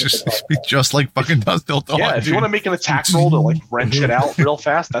the. It's just like fucking Dusk Till Dawn. Yeah, if you want to make an attack roll to like wrench it out real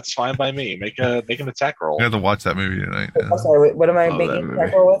fast, that's fine by me. Make an attack roll. I have to watch that movie tonight. I'm sorry. What am I making an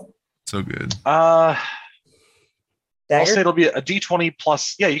attack roll with? So good. Dagger? I'll say it'll be a D20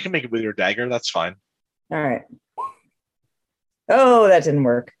 plus. Yeah, you can make it with your dagger. That's fine. All right. Oh, that didn't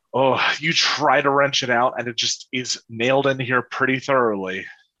work. Oh, you try to wrench it out, and it just is nailed in here pretty thoroughly.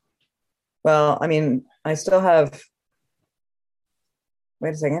 Well, I mean, I still have.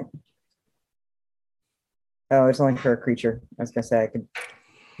 Wait a second. Oh, it's only for a creature. I was gonna say I could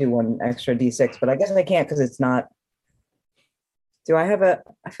do one extra D6, but I guess I can't because it's not. Do I have a?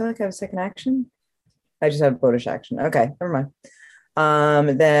 I feel like I have a second action. I just have a bonus action. Okay, never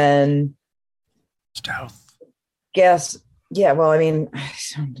mind. Then. Stealth. Guess. Yeah, well, I mean,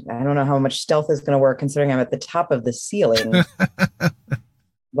 I don't know how much stealth is going to work considering I'm at the top of the ceiling.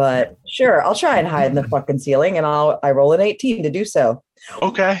 But sure, I'll try and hide in the fucking ceiling, and I roll an 18 to do so.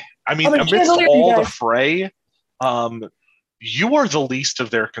 Okay. I mean, amidst all the fray, you are the least of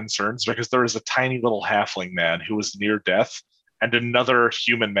their concerns because there is a tiny little halfling man who is near death and another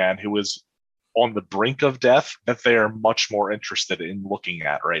human man who is on the brink of death that they are much more interested in looking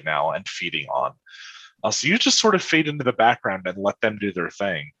at right now and feeding on. So you just sort of fade into the background and let them do their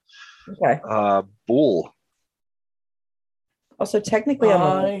thing. Okay. Bull. Also, technically,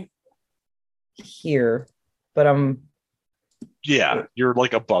 I'm here, but I'm. Yeah, you're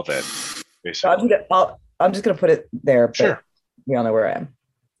like above it, basically. I'm just gonna put it there. But sure. We all know where I am.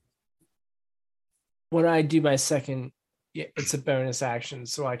 When I do my second, it's a bonus action,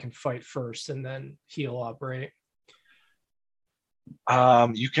 so I can fight first and then heal up, right?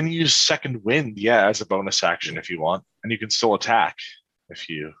 You can use second wind, as a bonus action if you want, and you can still attack if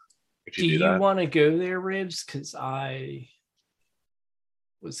you do that. Do you want to go there, Ribs? Because I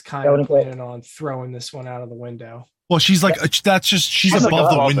was kind of planning on throwing this one out of the window. Well, she's like she's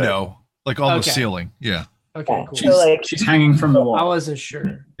above the window, like on the ceiling. Yeah. Okay, cool. She's hanging from the wall. I wasn't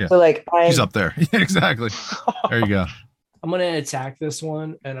sure. Yeah. So she's up there. Yeah, exactly. There you go. I'm gonna attack this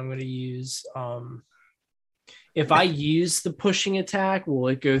one, and I'm gonna use if I use the pushing attack, will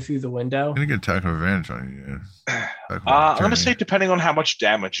it go through the window? I'm gonna get attack of advantage on you. I'm gonna say depending on how much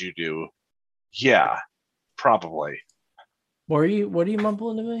damage you do, probably. What are you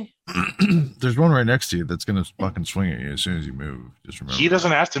mumbling to me? There's one right next to you that's gonna fucking swing at you as soon as you move. Just remember. He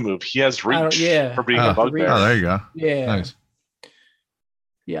doesn't have to move. He has reach for being a bugbear. Oh, there you go. Yeah. Nice.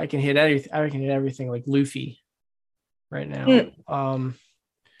 Yeah, I can hit everything like Luffy right now.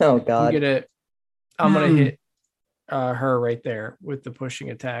 Oh God. I'm gonna hit her right there with the pushing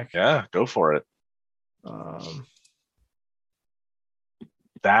attack. Yeah, go for it.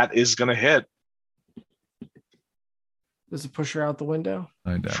 That is gonna hit. Does it push her out the window?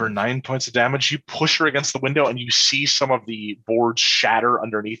 For 9 points of damage, you push her against the window and you see some of the boards shatter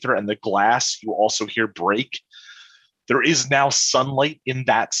underneath her and the glass you also hear break. There is now sunlight in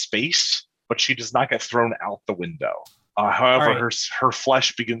that space, but she does not get thrown out the window. However, her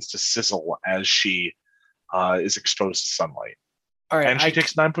flesh begins to sizzle as she is exposed to sunlight. All right, and she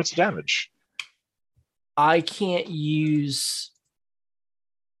takes 9 points of damage. I can't use...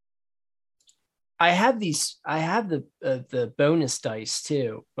 I have the bonus dice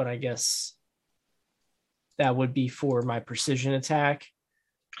too, but I guess that would be for my precision attack.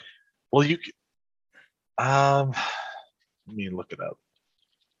 Well, you let me look it up.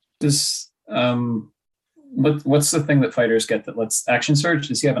 Does what's the thing that fighters get that lets action surge?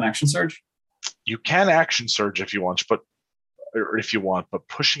 Does he have an action surge? You can action surge if you want, but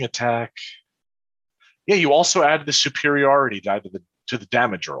pushing attack. Yeah, you also add the superiority die to the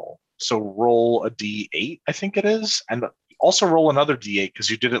damage roll. So roll a D8, I think it is, and also roll another D8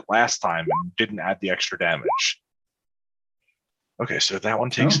 because you did it last time and didn't add the extra damage. Okay, so that one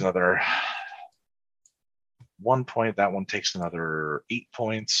takes another 1 point. That one takes another 8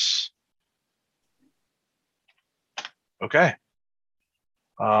 points. Okay.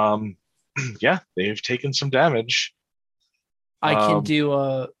 They've taken some damage. I can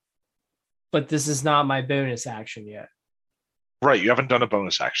do but this is not my bonus action yet. Right, you haven't done a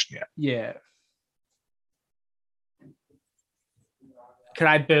bonus action yet. Yeah. Can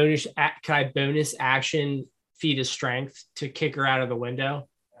I bonus action feat of strength to kick her out of the window?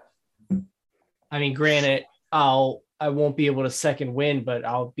 I mean, granted, I'll I won't be able to second wind, but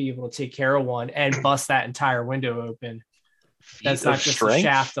I'll be able to take care of one and bust that entire window open. That's not just a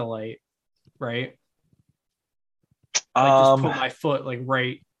shaft of light, right? Like just put my foot like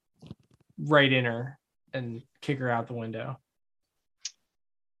right in her and kick her out the window.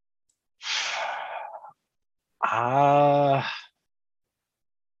 I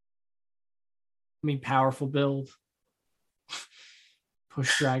mean, powerful build.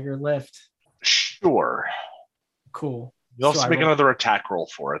 Push, drag, or lift. Sure. Cool. You also make another attack roll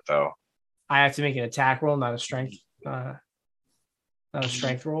for it, though. I have to make an attack roll, not a strength. Not a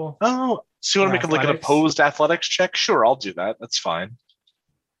strength roll. Oh, so you want to make like an opposed athletics check? Sure, I'll do that. That's fine.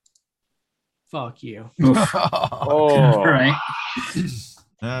 Fuck you. Oh, right.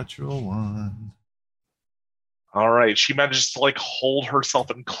 Natural one. All right. She manages to like hold herself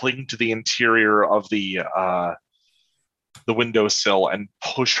and cling to the interior of the windowsill and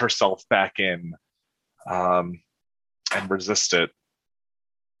push herself back in, and resist it.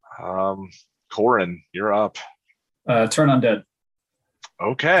 Corin, you're up. Turn undead.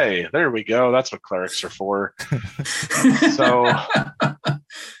 Okay, there we go. That's what clerics are for. So,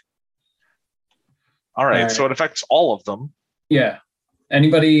 all right. So it affects all of them. Yeah.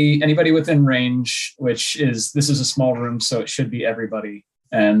 Anybody within range, this is a small room, so it should be everybody.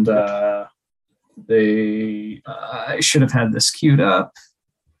 And I should have had this queued up.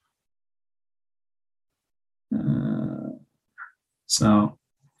 So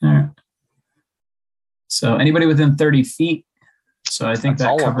anybody within 30 feet. So I think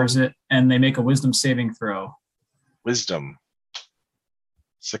that covers it. And they make a wisdom saving throw. Wisdom.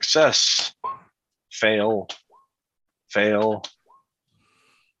 Success. Fail. I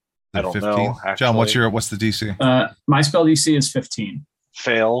don't 15? know. Actually. John, what's the DC? My spell DC is 15.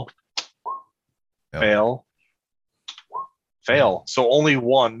 Fail. So only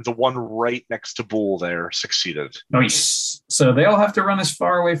one, the one right next to Bull there, succeeded. Nice. So they all have to run as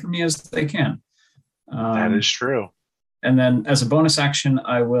far away from me as they can. That is true. And then as a bonus action,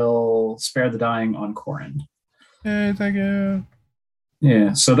 I will spare the dying on Corin. Hey, thank you.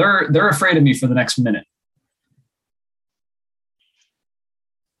 Yeah, so they're afraid of me for the next minute.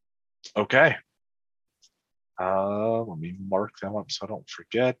 Okay. Let me mark them up so I don't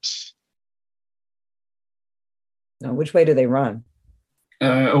forget. Now, which way do they run?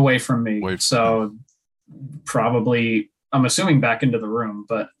 Away from me. So probably, I'm assuming back into the room,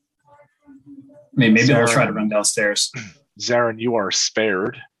 but maybe they'll try to run downstairs. Zarin, you are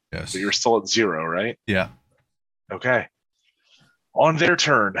spared. Yes. But you're still at 0, right? Yeah. Okay. On their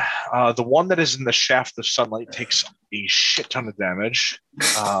turn, the one that is in the shaft of sunlight takes a shit ton of damage,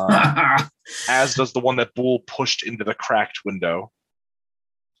 as does the one that Bull pushed into the cracked window.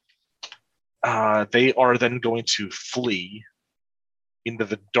 They are then going to flee into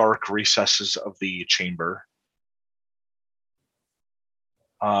the dark recesses of the chamber.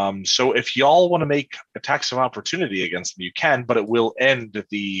 So if y'all want to make attacks of opportunity against them, you can, but it will end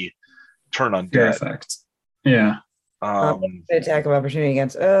the turn undead. Fear effect. Yeah. Attack of opportunity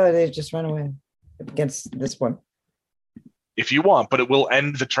against. Oh, they just run away against this one. If you want, but it will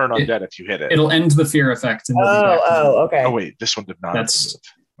end the turn undead if you hit it. It'll end the fear effect. And okay. Oh wait, this one did not. That's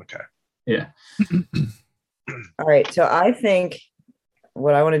okay. Yeah. All right. So I think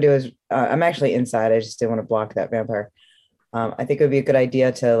what I want to do is I'm actually inside. I just didn't want to block that vampire. I think it would be a good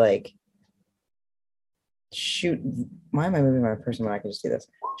idea to like shoot. Why am I moving my person when I can just do this?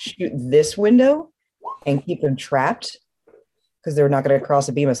 Shoot this window and keep them trapped because they're not going to cross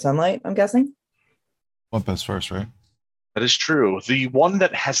a beam of sunlight, I'm guessing. One best first, right? That is true. The one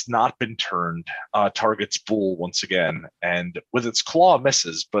that has not been turned targets Bull once again, and with its claw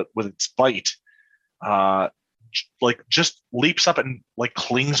misses, but with its bite, like just leaps up and like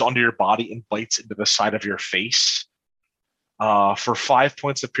clings onto your body and bites into the side of your face for 5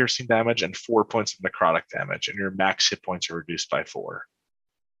 points of piercing damage and 4 points of necrotic damage, and your max hit points are reduced by 4.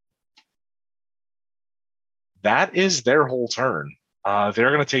 That is their whole turn. They're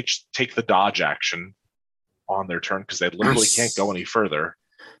going to take the dodge action on their turn because they literally can't go any further.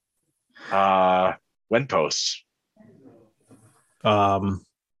 Wind posts. What am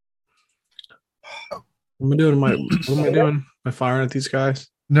I doing? What am I doing? Am I firing at these guys?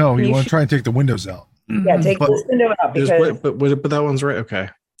 No, you want to try and take the windows out. Yeah, take this window out because but that one's right. Okay,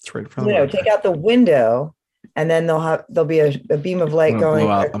 it's right in front of me. Take out the window, and then there'll be a beam of light going.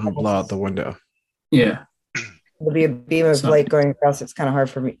 I'm gonna blow out the window. Yeah. There'll be a beam of light going across. It's kind of hard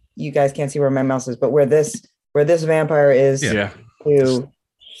for me. You guys can't see where my mouse is, but where this vampire is to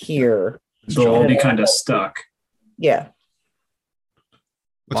here. They'll all be kind of stuck. Yeah.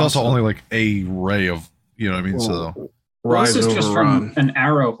 It's also only like a ray of, you know what I mean? So this is just from an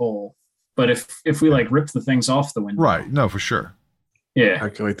arrow hole, But if we like rip the things off the window, right? No, for sure. Yeah.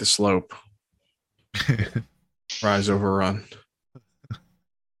 Calculate the slope. Rise over run.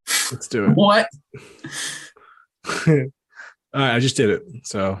 Let's do it. What? All right, I just did it.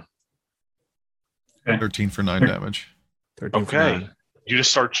 So 13 for 9 damage. 13 for Okay. 9. You just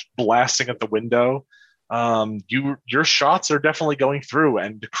start blasting at the window. Your shots are definitely going through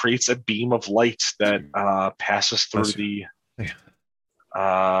and creates a beam of light that passes through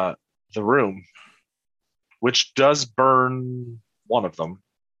the room, which does burn one of them.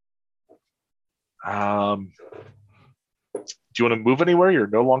 Do you want to move anywhere? You're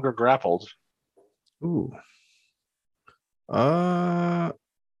no longer grappled. Ooh. Can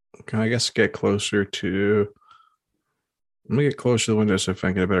I guess get closer to? Let me get closer to the window so if I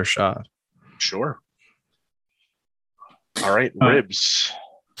can get a better shot. Sure. All right, Ribs.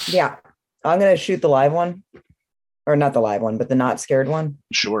 Yeah. I'm going to shoot the live one. Or not the live one, but the not scared one.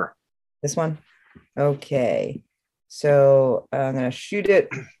 Sure. This one? Okay. So I'm going to shoot it.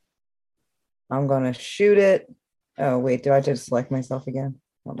 Oh, wait. Do I have to select myself again?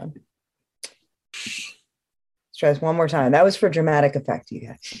 Hold on. Let's try this one more time. That was for dramatic effect, you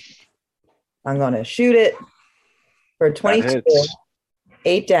guys. I'm going to shoot it for 22,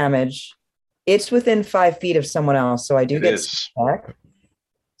 8 damage. It's within 5 feet of someone else, so I do get back.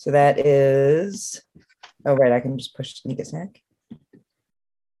 So that is, oh, right, I can just push sneak attack.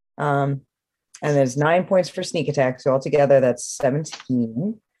 And there's 9 points for sneak attack, so altogether that's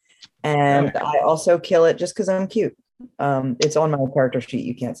 17. And I also kill it just because I'm cute. It's on my character sheet.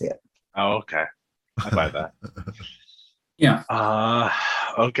 You can't see it. Oh, okay. I buy that. Yeah.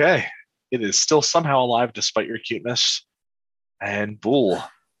 Okay. It is still somehow alive despite your cuteness. And Bull,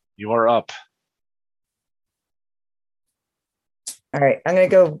 you are up. All right. I'm going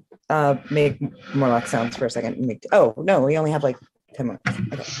to go make Morlock sounds for a second. Oh, no. We only have like 10 more.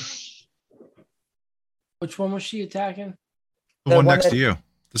 Okay. Which one was she attacking? The one next to you.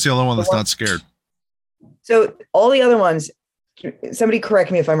 That's the only one that's not scared. So all the other ones, somebody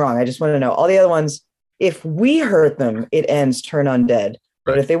correct me if I'm wrong. I just want to know. All the other ones, if we hurt them, it ends turn undead.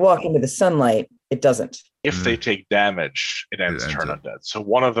 But if they walk into the sunlight, it doesn't. If they take damage, it ends turn undead. So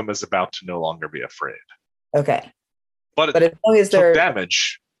one of them is about to no longer be afraid. Okay. But as long as they're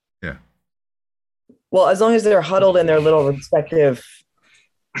damage. Yeah. Well, as long as they're huddled in their little respective.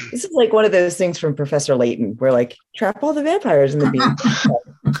 This is like one of those things from Professor Layton, where like trap all the vampires in the beam.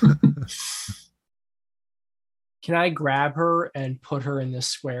 Can I grab her and put her in this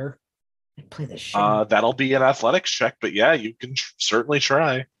square? Play the shit. That'll be an athletics check, but yeah, you can certainly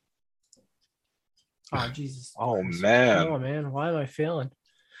try. Oh Jesus! Oh man! Oh man! Why am I failing?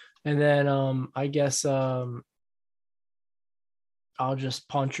 And then I guess I'll just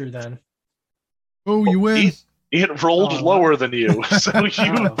punch her then. Oh, you win. It rolled lower than you, so you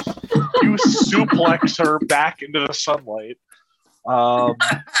suplex her back into the sunlight.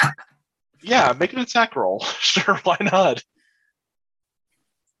 Yeah, make an attack roll. Sure, why not?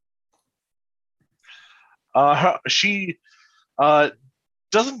 She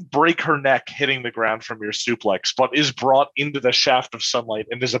doesn't break her neck hitting the ground from your suplex, but is brought into the shaft of sunlight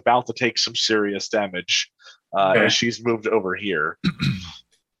and is about to take some serious damage as she's moved over here.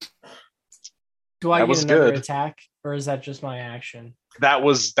 Do I get another attack, or is that just my action? That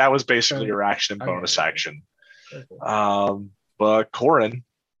was basically your action and bonus action. But Corin.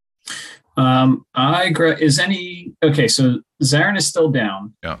 Is any okay? So Zarin is still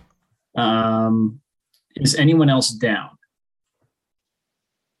down. Yeah. Is anyone else down?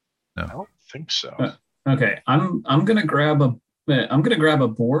 No. I don't think so. Okay, I'm gonna grab a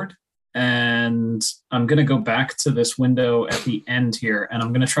board, and I'm gonna go back to this window at the end here, and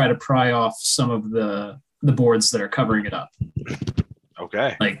I'm gonna try to pry off some of the boards that are covering it up.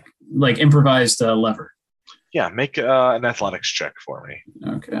 Okay. Like improvised lever. Yeah, make an athletics check for me.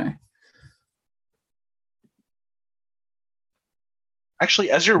 Okay.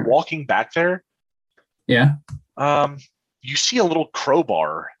 Actually, as you're walking back there, yeah, you see a little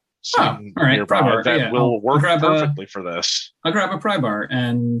crowbar nearby that will work perfectly for this. I'll grab a pry bar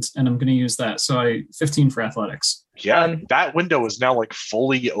and I'm going to use that. So 15 for athletics. Yeah, that window is now like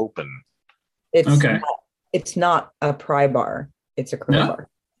fully open. It's not a pry bar. It's a crowbar.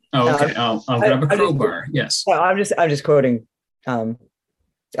 No? Oh, okay. I'll grab a crowbar. Yes. No, I'm just quoting El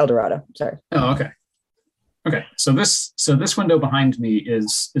Dorado. Sorry. Oh, okay. Okay, so this window behind me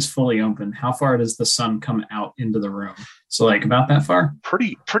is fully open. How far does the sun come out into the room? So like about that far?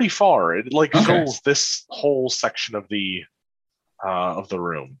 Pretty far. It fills this whole section of the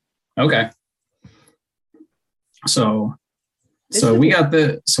room. Okay. So we got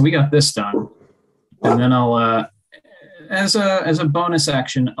this done, and then I'll As a bonus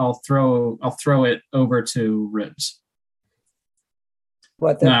action, I'll throw it over to Ribs.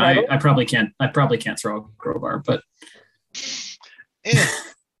 What? No, I probably can't. I probably can't throw a crowbar, but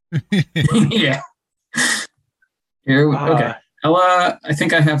yeah. Here, okay. I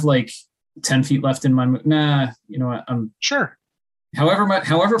think I have like 10 feet left in my move. Nah, you know what? I'm sure.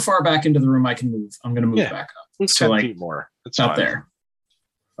 However far back into the room I can move, I'm going to move back up. Move 10 feet more. That's out fine. There.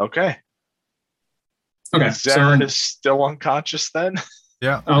 Okay. Okay. Zarin is still unconscious then?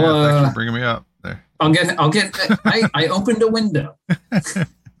 Yeah. Thanks for bringing me up there. I'll get. I opened a window.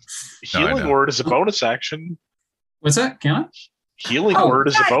 Healing word is a bonus action. What's that? Can I? Healing word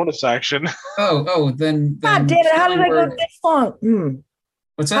is a bonus action. Then God damn it! How did I go this long?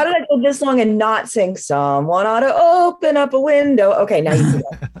 What's that? How did I go this long and not sing "Someone Ought to Open Up a Window"? Okay, now you see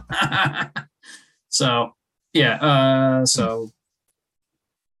that. So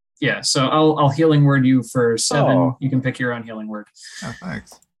I'll healing word you for 7. Oh. You can pick your own healing word. Oh,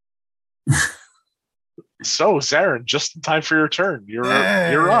 thanks. So Zarin, just in time for your turn. You're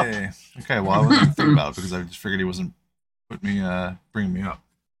up. Okay, well I wasn't thinking about it because I just figured he wasn't bringing me up.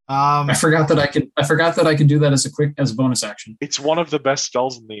 I forgot that I could do that as a bonus action. It's one of the best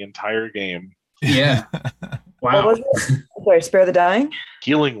spells in the entire game. Yeah. Wow. What was it? Sorry, spare the dying.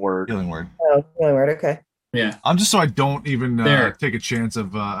 Healing word. Oh, healing word. Okay. Yeah. I'm just so I don't even take a chance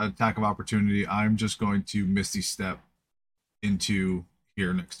of attack of opportunity. I'm just going to Misty Step into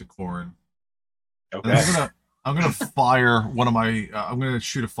here next to Corin. Okay. I'm gonna fire one of my. I'm gonna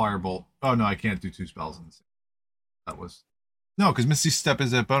shoot a firebolt. Oh no, I can't do 2 spells in the same. That was because Misty Step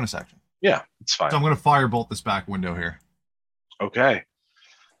is a bonus action. Yeah, it's fine. So I'm gonna firebolt this back window here. Okay.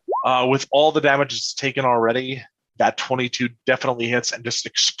 With all the damage it's taken already, that 22 definitely hits and just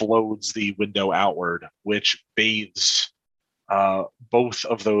explodes the window outward, which bathes both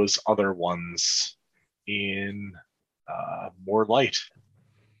of those other ones in more light.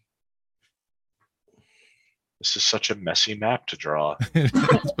 This is such a messy map to draw.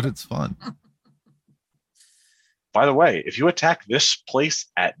 But it's fun. By the way, if you attack this place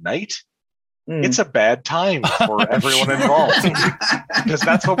at night, it's a bad time for everyone involved. Because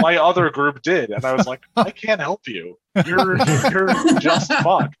that's what my other group did. And I was like, I can't help you. You're just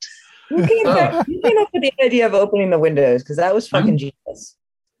fucked. Who came up with the idea of opening the windows? Because that was fucking genius.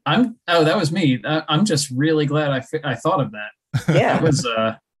 That was me. I'm just really glad I thought of that. Yeah. That was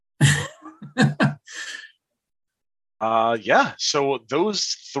so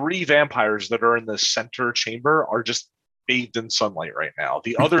those 3 vampires that are in the center chamber are just bathed in sunlight right now.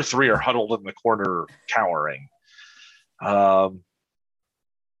 The other 3 are huddled in the corner cowering. On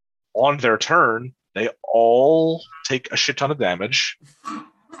their turn, they all take a shit ton of damage.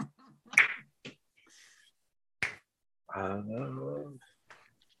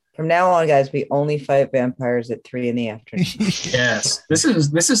 From now on, guys, we only fight vampires at 3 in the afternoon. Yes, this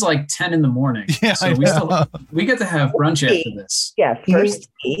is like 10 in the morning. Yeah, so we get to have brunch after this. Yeah, first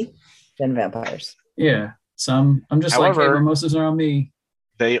tea, then vampires. Yeah, so I'm just like, hey, mimosas are on me.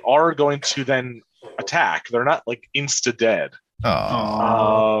 They are going to then attack. They're not like insta dead.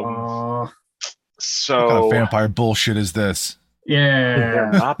 Oh. So what kind of vampire bullshit is this? Yeah,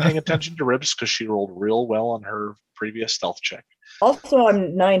 they're not paying attention to Ribs because she rolled real well on her previous stealth check. Also,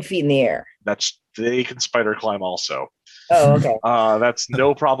 I'm 9 feet in the air. They can spider climb also. Oh, okay. That's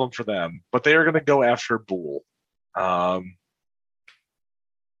no problem for them. But they are going to go after Bool. And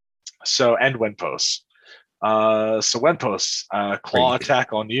Wenpos. So Wenpos, claw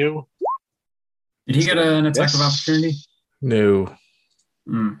attack on you. Did he get an attack of opportunity? No.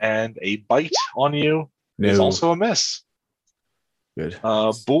 And a bite on you is also a miss. Good.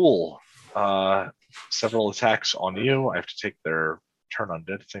 Bool. Several attacks on you. I have to take their turn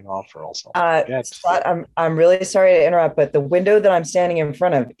undead thing off, or else I'll forget. Scott, I'm really sorry to interrupt, but the window that I'm standing in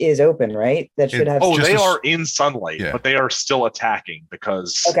front of is open, right? That should have. Oh, they are in sunlight, but they are still attacking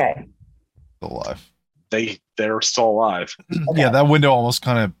because still alive. They're still alive. Okay. Yeah, that window almost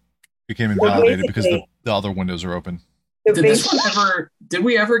kind of became invalidated because the other windows are open. Did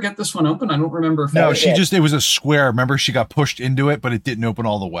we ever get this one open? I don't remember. It was a square. Remember, she got pushed into it, but it didn't open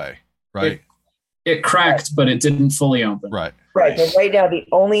all the way. Right. It cracked, but it didn't fully open. Right. So right now, the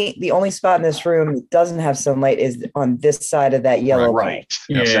only spot in this room that doesn't have sunlight is on this side of that yellow line. Right.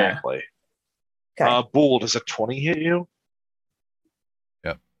 Yeah. Exactly. Okay. Bool, does a 20 hit you?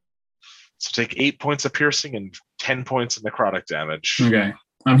 Yep. So take 8 points of piercing and 10 points of necrotic damage. Okay.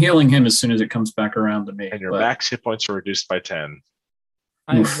 I'm healing him as soon as it comes back around to me. And your max hit points are reduced by 10.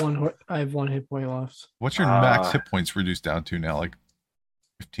 I have one hit point left. What's your max hit points reduced down to now? Like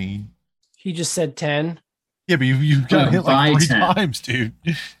 15? He just said 10. Yeah, but you got hit like 3 times, dude.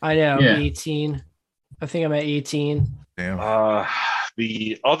 I know. Yeah. 18. I think I'm at 18. Damn.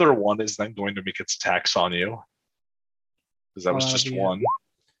 The other one is then going to make its attacks on you. Because that was just one.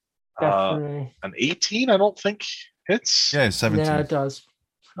 Definitely. An 18, I don't think hits. Yeah, 17. Yeah, it does.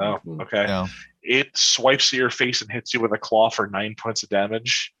 Oh, okay. Yeah. It swipes at your face and hits you with a claw for 9 points of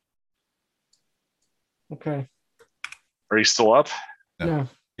damage. Okay. Are you still up? No.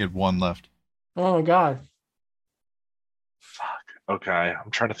 He had one left. Oh my god. Fuck. Okay.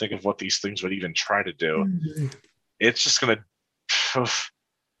 I'm trying to think of what these things would even try to do. It's just going to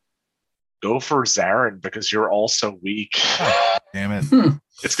go for Zarin because you're also weak. Oh, damn it.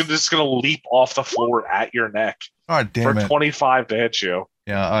 It's just going to leap off the floor at your neck. Oh, damn for it. 25 to hit you.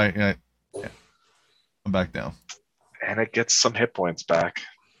 Yeah, I'm back down. And it gets some hit points back.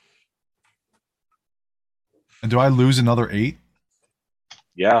 And do I lose another 8?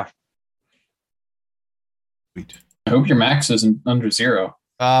 Yeah. Sweet. I hope your max isn't under 0.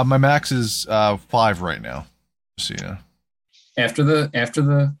 My max is 5 right now. So yeah. After the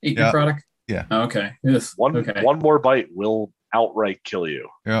 8 necrotic? Yeah. Oh, okay. One more bite will outright kill you.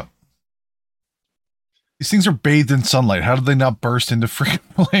 Yeah. These things are bathed in sunlight. How did they not burst into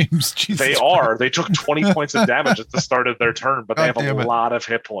freaking flames? Jesus they Christ. are. They took 20 points of damage at the start of their turn, but they have a lot of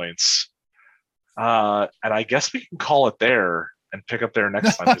hit points. And I guess we can call it there and pick up there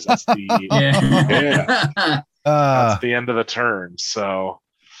next time because that's the that's the end of the turn. So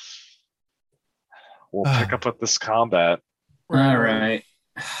we'll pick up with this combat. All right.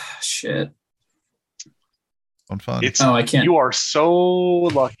 Shit. Fun. I can't. You are so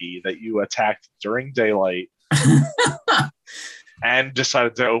lucky that you attacked during daylight and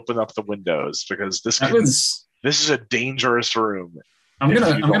decided to open up the windows because this is a dangerous room. I'm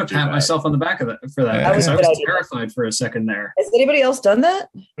gonna pat myself on the back of that for that. That was I was idea. terrified for a second there. Has anybody else done that?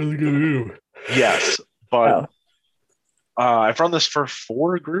 Yes, but I've run this for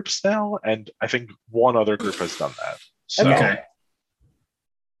 4 groups now, and I think one other group has done that. So. Okay.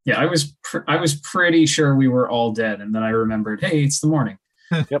 Yeah, I was pretty sure we were all dead, and then I remembered, hey, it's the morning.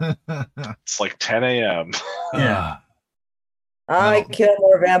 Yep, it's like 10 a.m. Yeah. I kill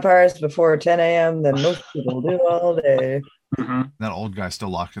more vampires before 10 a.m. than most people do all day. Mm-hmm. That old guy's still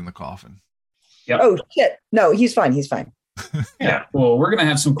locked in the coffin. Yep. Oh shit! No, he's fine. He's fine. Yeah. Well, we're gonna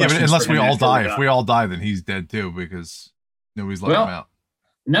have some questions. But unless we all die. If we we all die, then he's dead too because nobody's letting him out.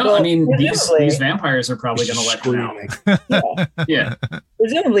 No, I mean these vampires are probably gonna let him out. Yeah.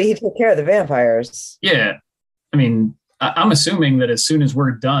 Presumably, he took care of the vampires. Yeah. I mean, I'm assuming that as soon as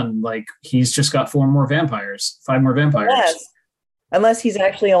we're done, like he's just got 5 more vampires. Unless he's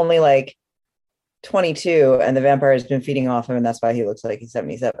actually only like 22 and the vampire has been feeding off him and that's why he looks like he's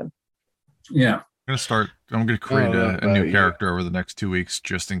 77. Yeah. I'm gonna create a new character over the next 2 weeks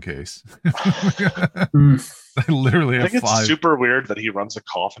just in case. I literally have 5. It's super weird that he runs a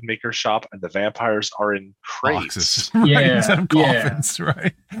coffin maker shop and the vampires are in crates. Boxes, right? Instead of coffins,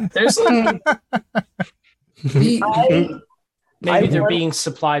 right? There's like maybe they're being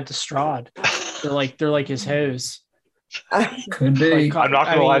supplied to Strahd. They're like his hose. Could be. Like, I'm not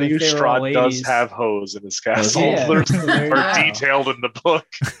going to lie to you. Strahd does have hose in his castle. They're detailed in the book.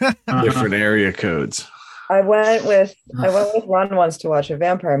 Different area codes. I went with Ron once to watch a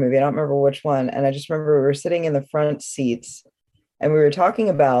vampire movie. I don't remember which one, and I just remember we were sitting in the front seats, and we were talking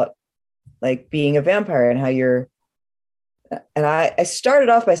about like being a vampire and how you're. And I started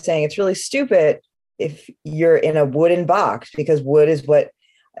off by saying it's really stupid if you're in a wooden box because wood is what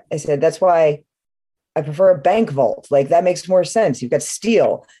I said. That's why I prefer a bank vault. Like that makes more sense. You've got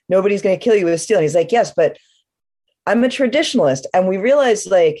steel. Nobody's going to kill you with steel. And he's like, yes, but I'm a traditionalist. And we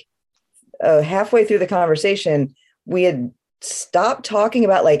realized like halfway through the conversation, we had stopped talking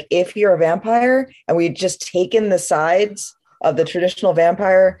about like, if you're a vampire and we had just taken the sides of the traditional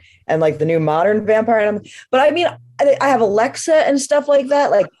vampire and like the new modern vampire. But I mean, I have Alexa and stuff like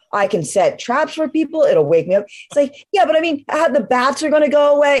that. Like I can set traps for people. It'll wake me up. It's like, yeah, but I mean, the bats are going to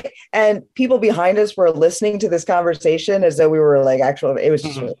go away. And people behind us were listening to this conversation as though we were like it was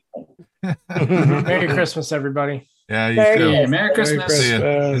just really fun. Merry Christmas, everybody. Yeah, you Merry too. Merry Christmas.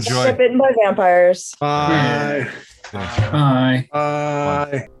 Enjoy. Get bitten by vampires. Bye. Bye.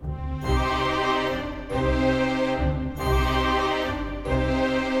 Bye.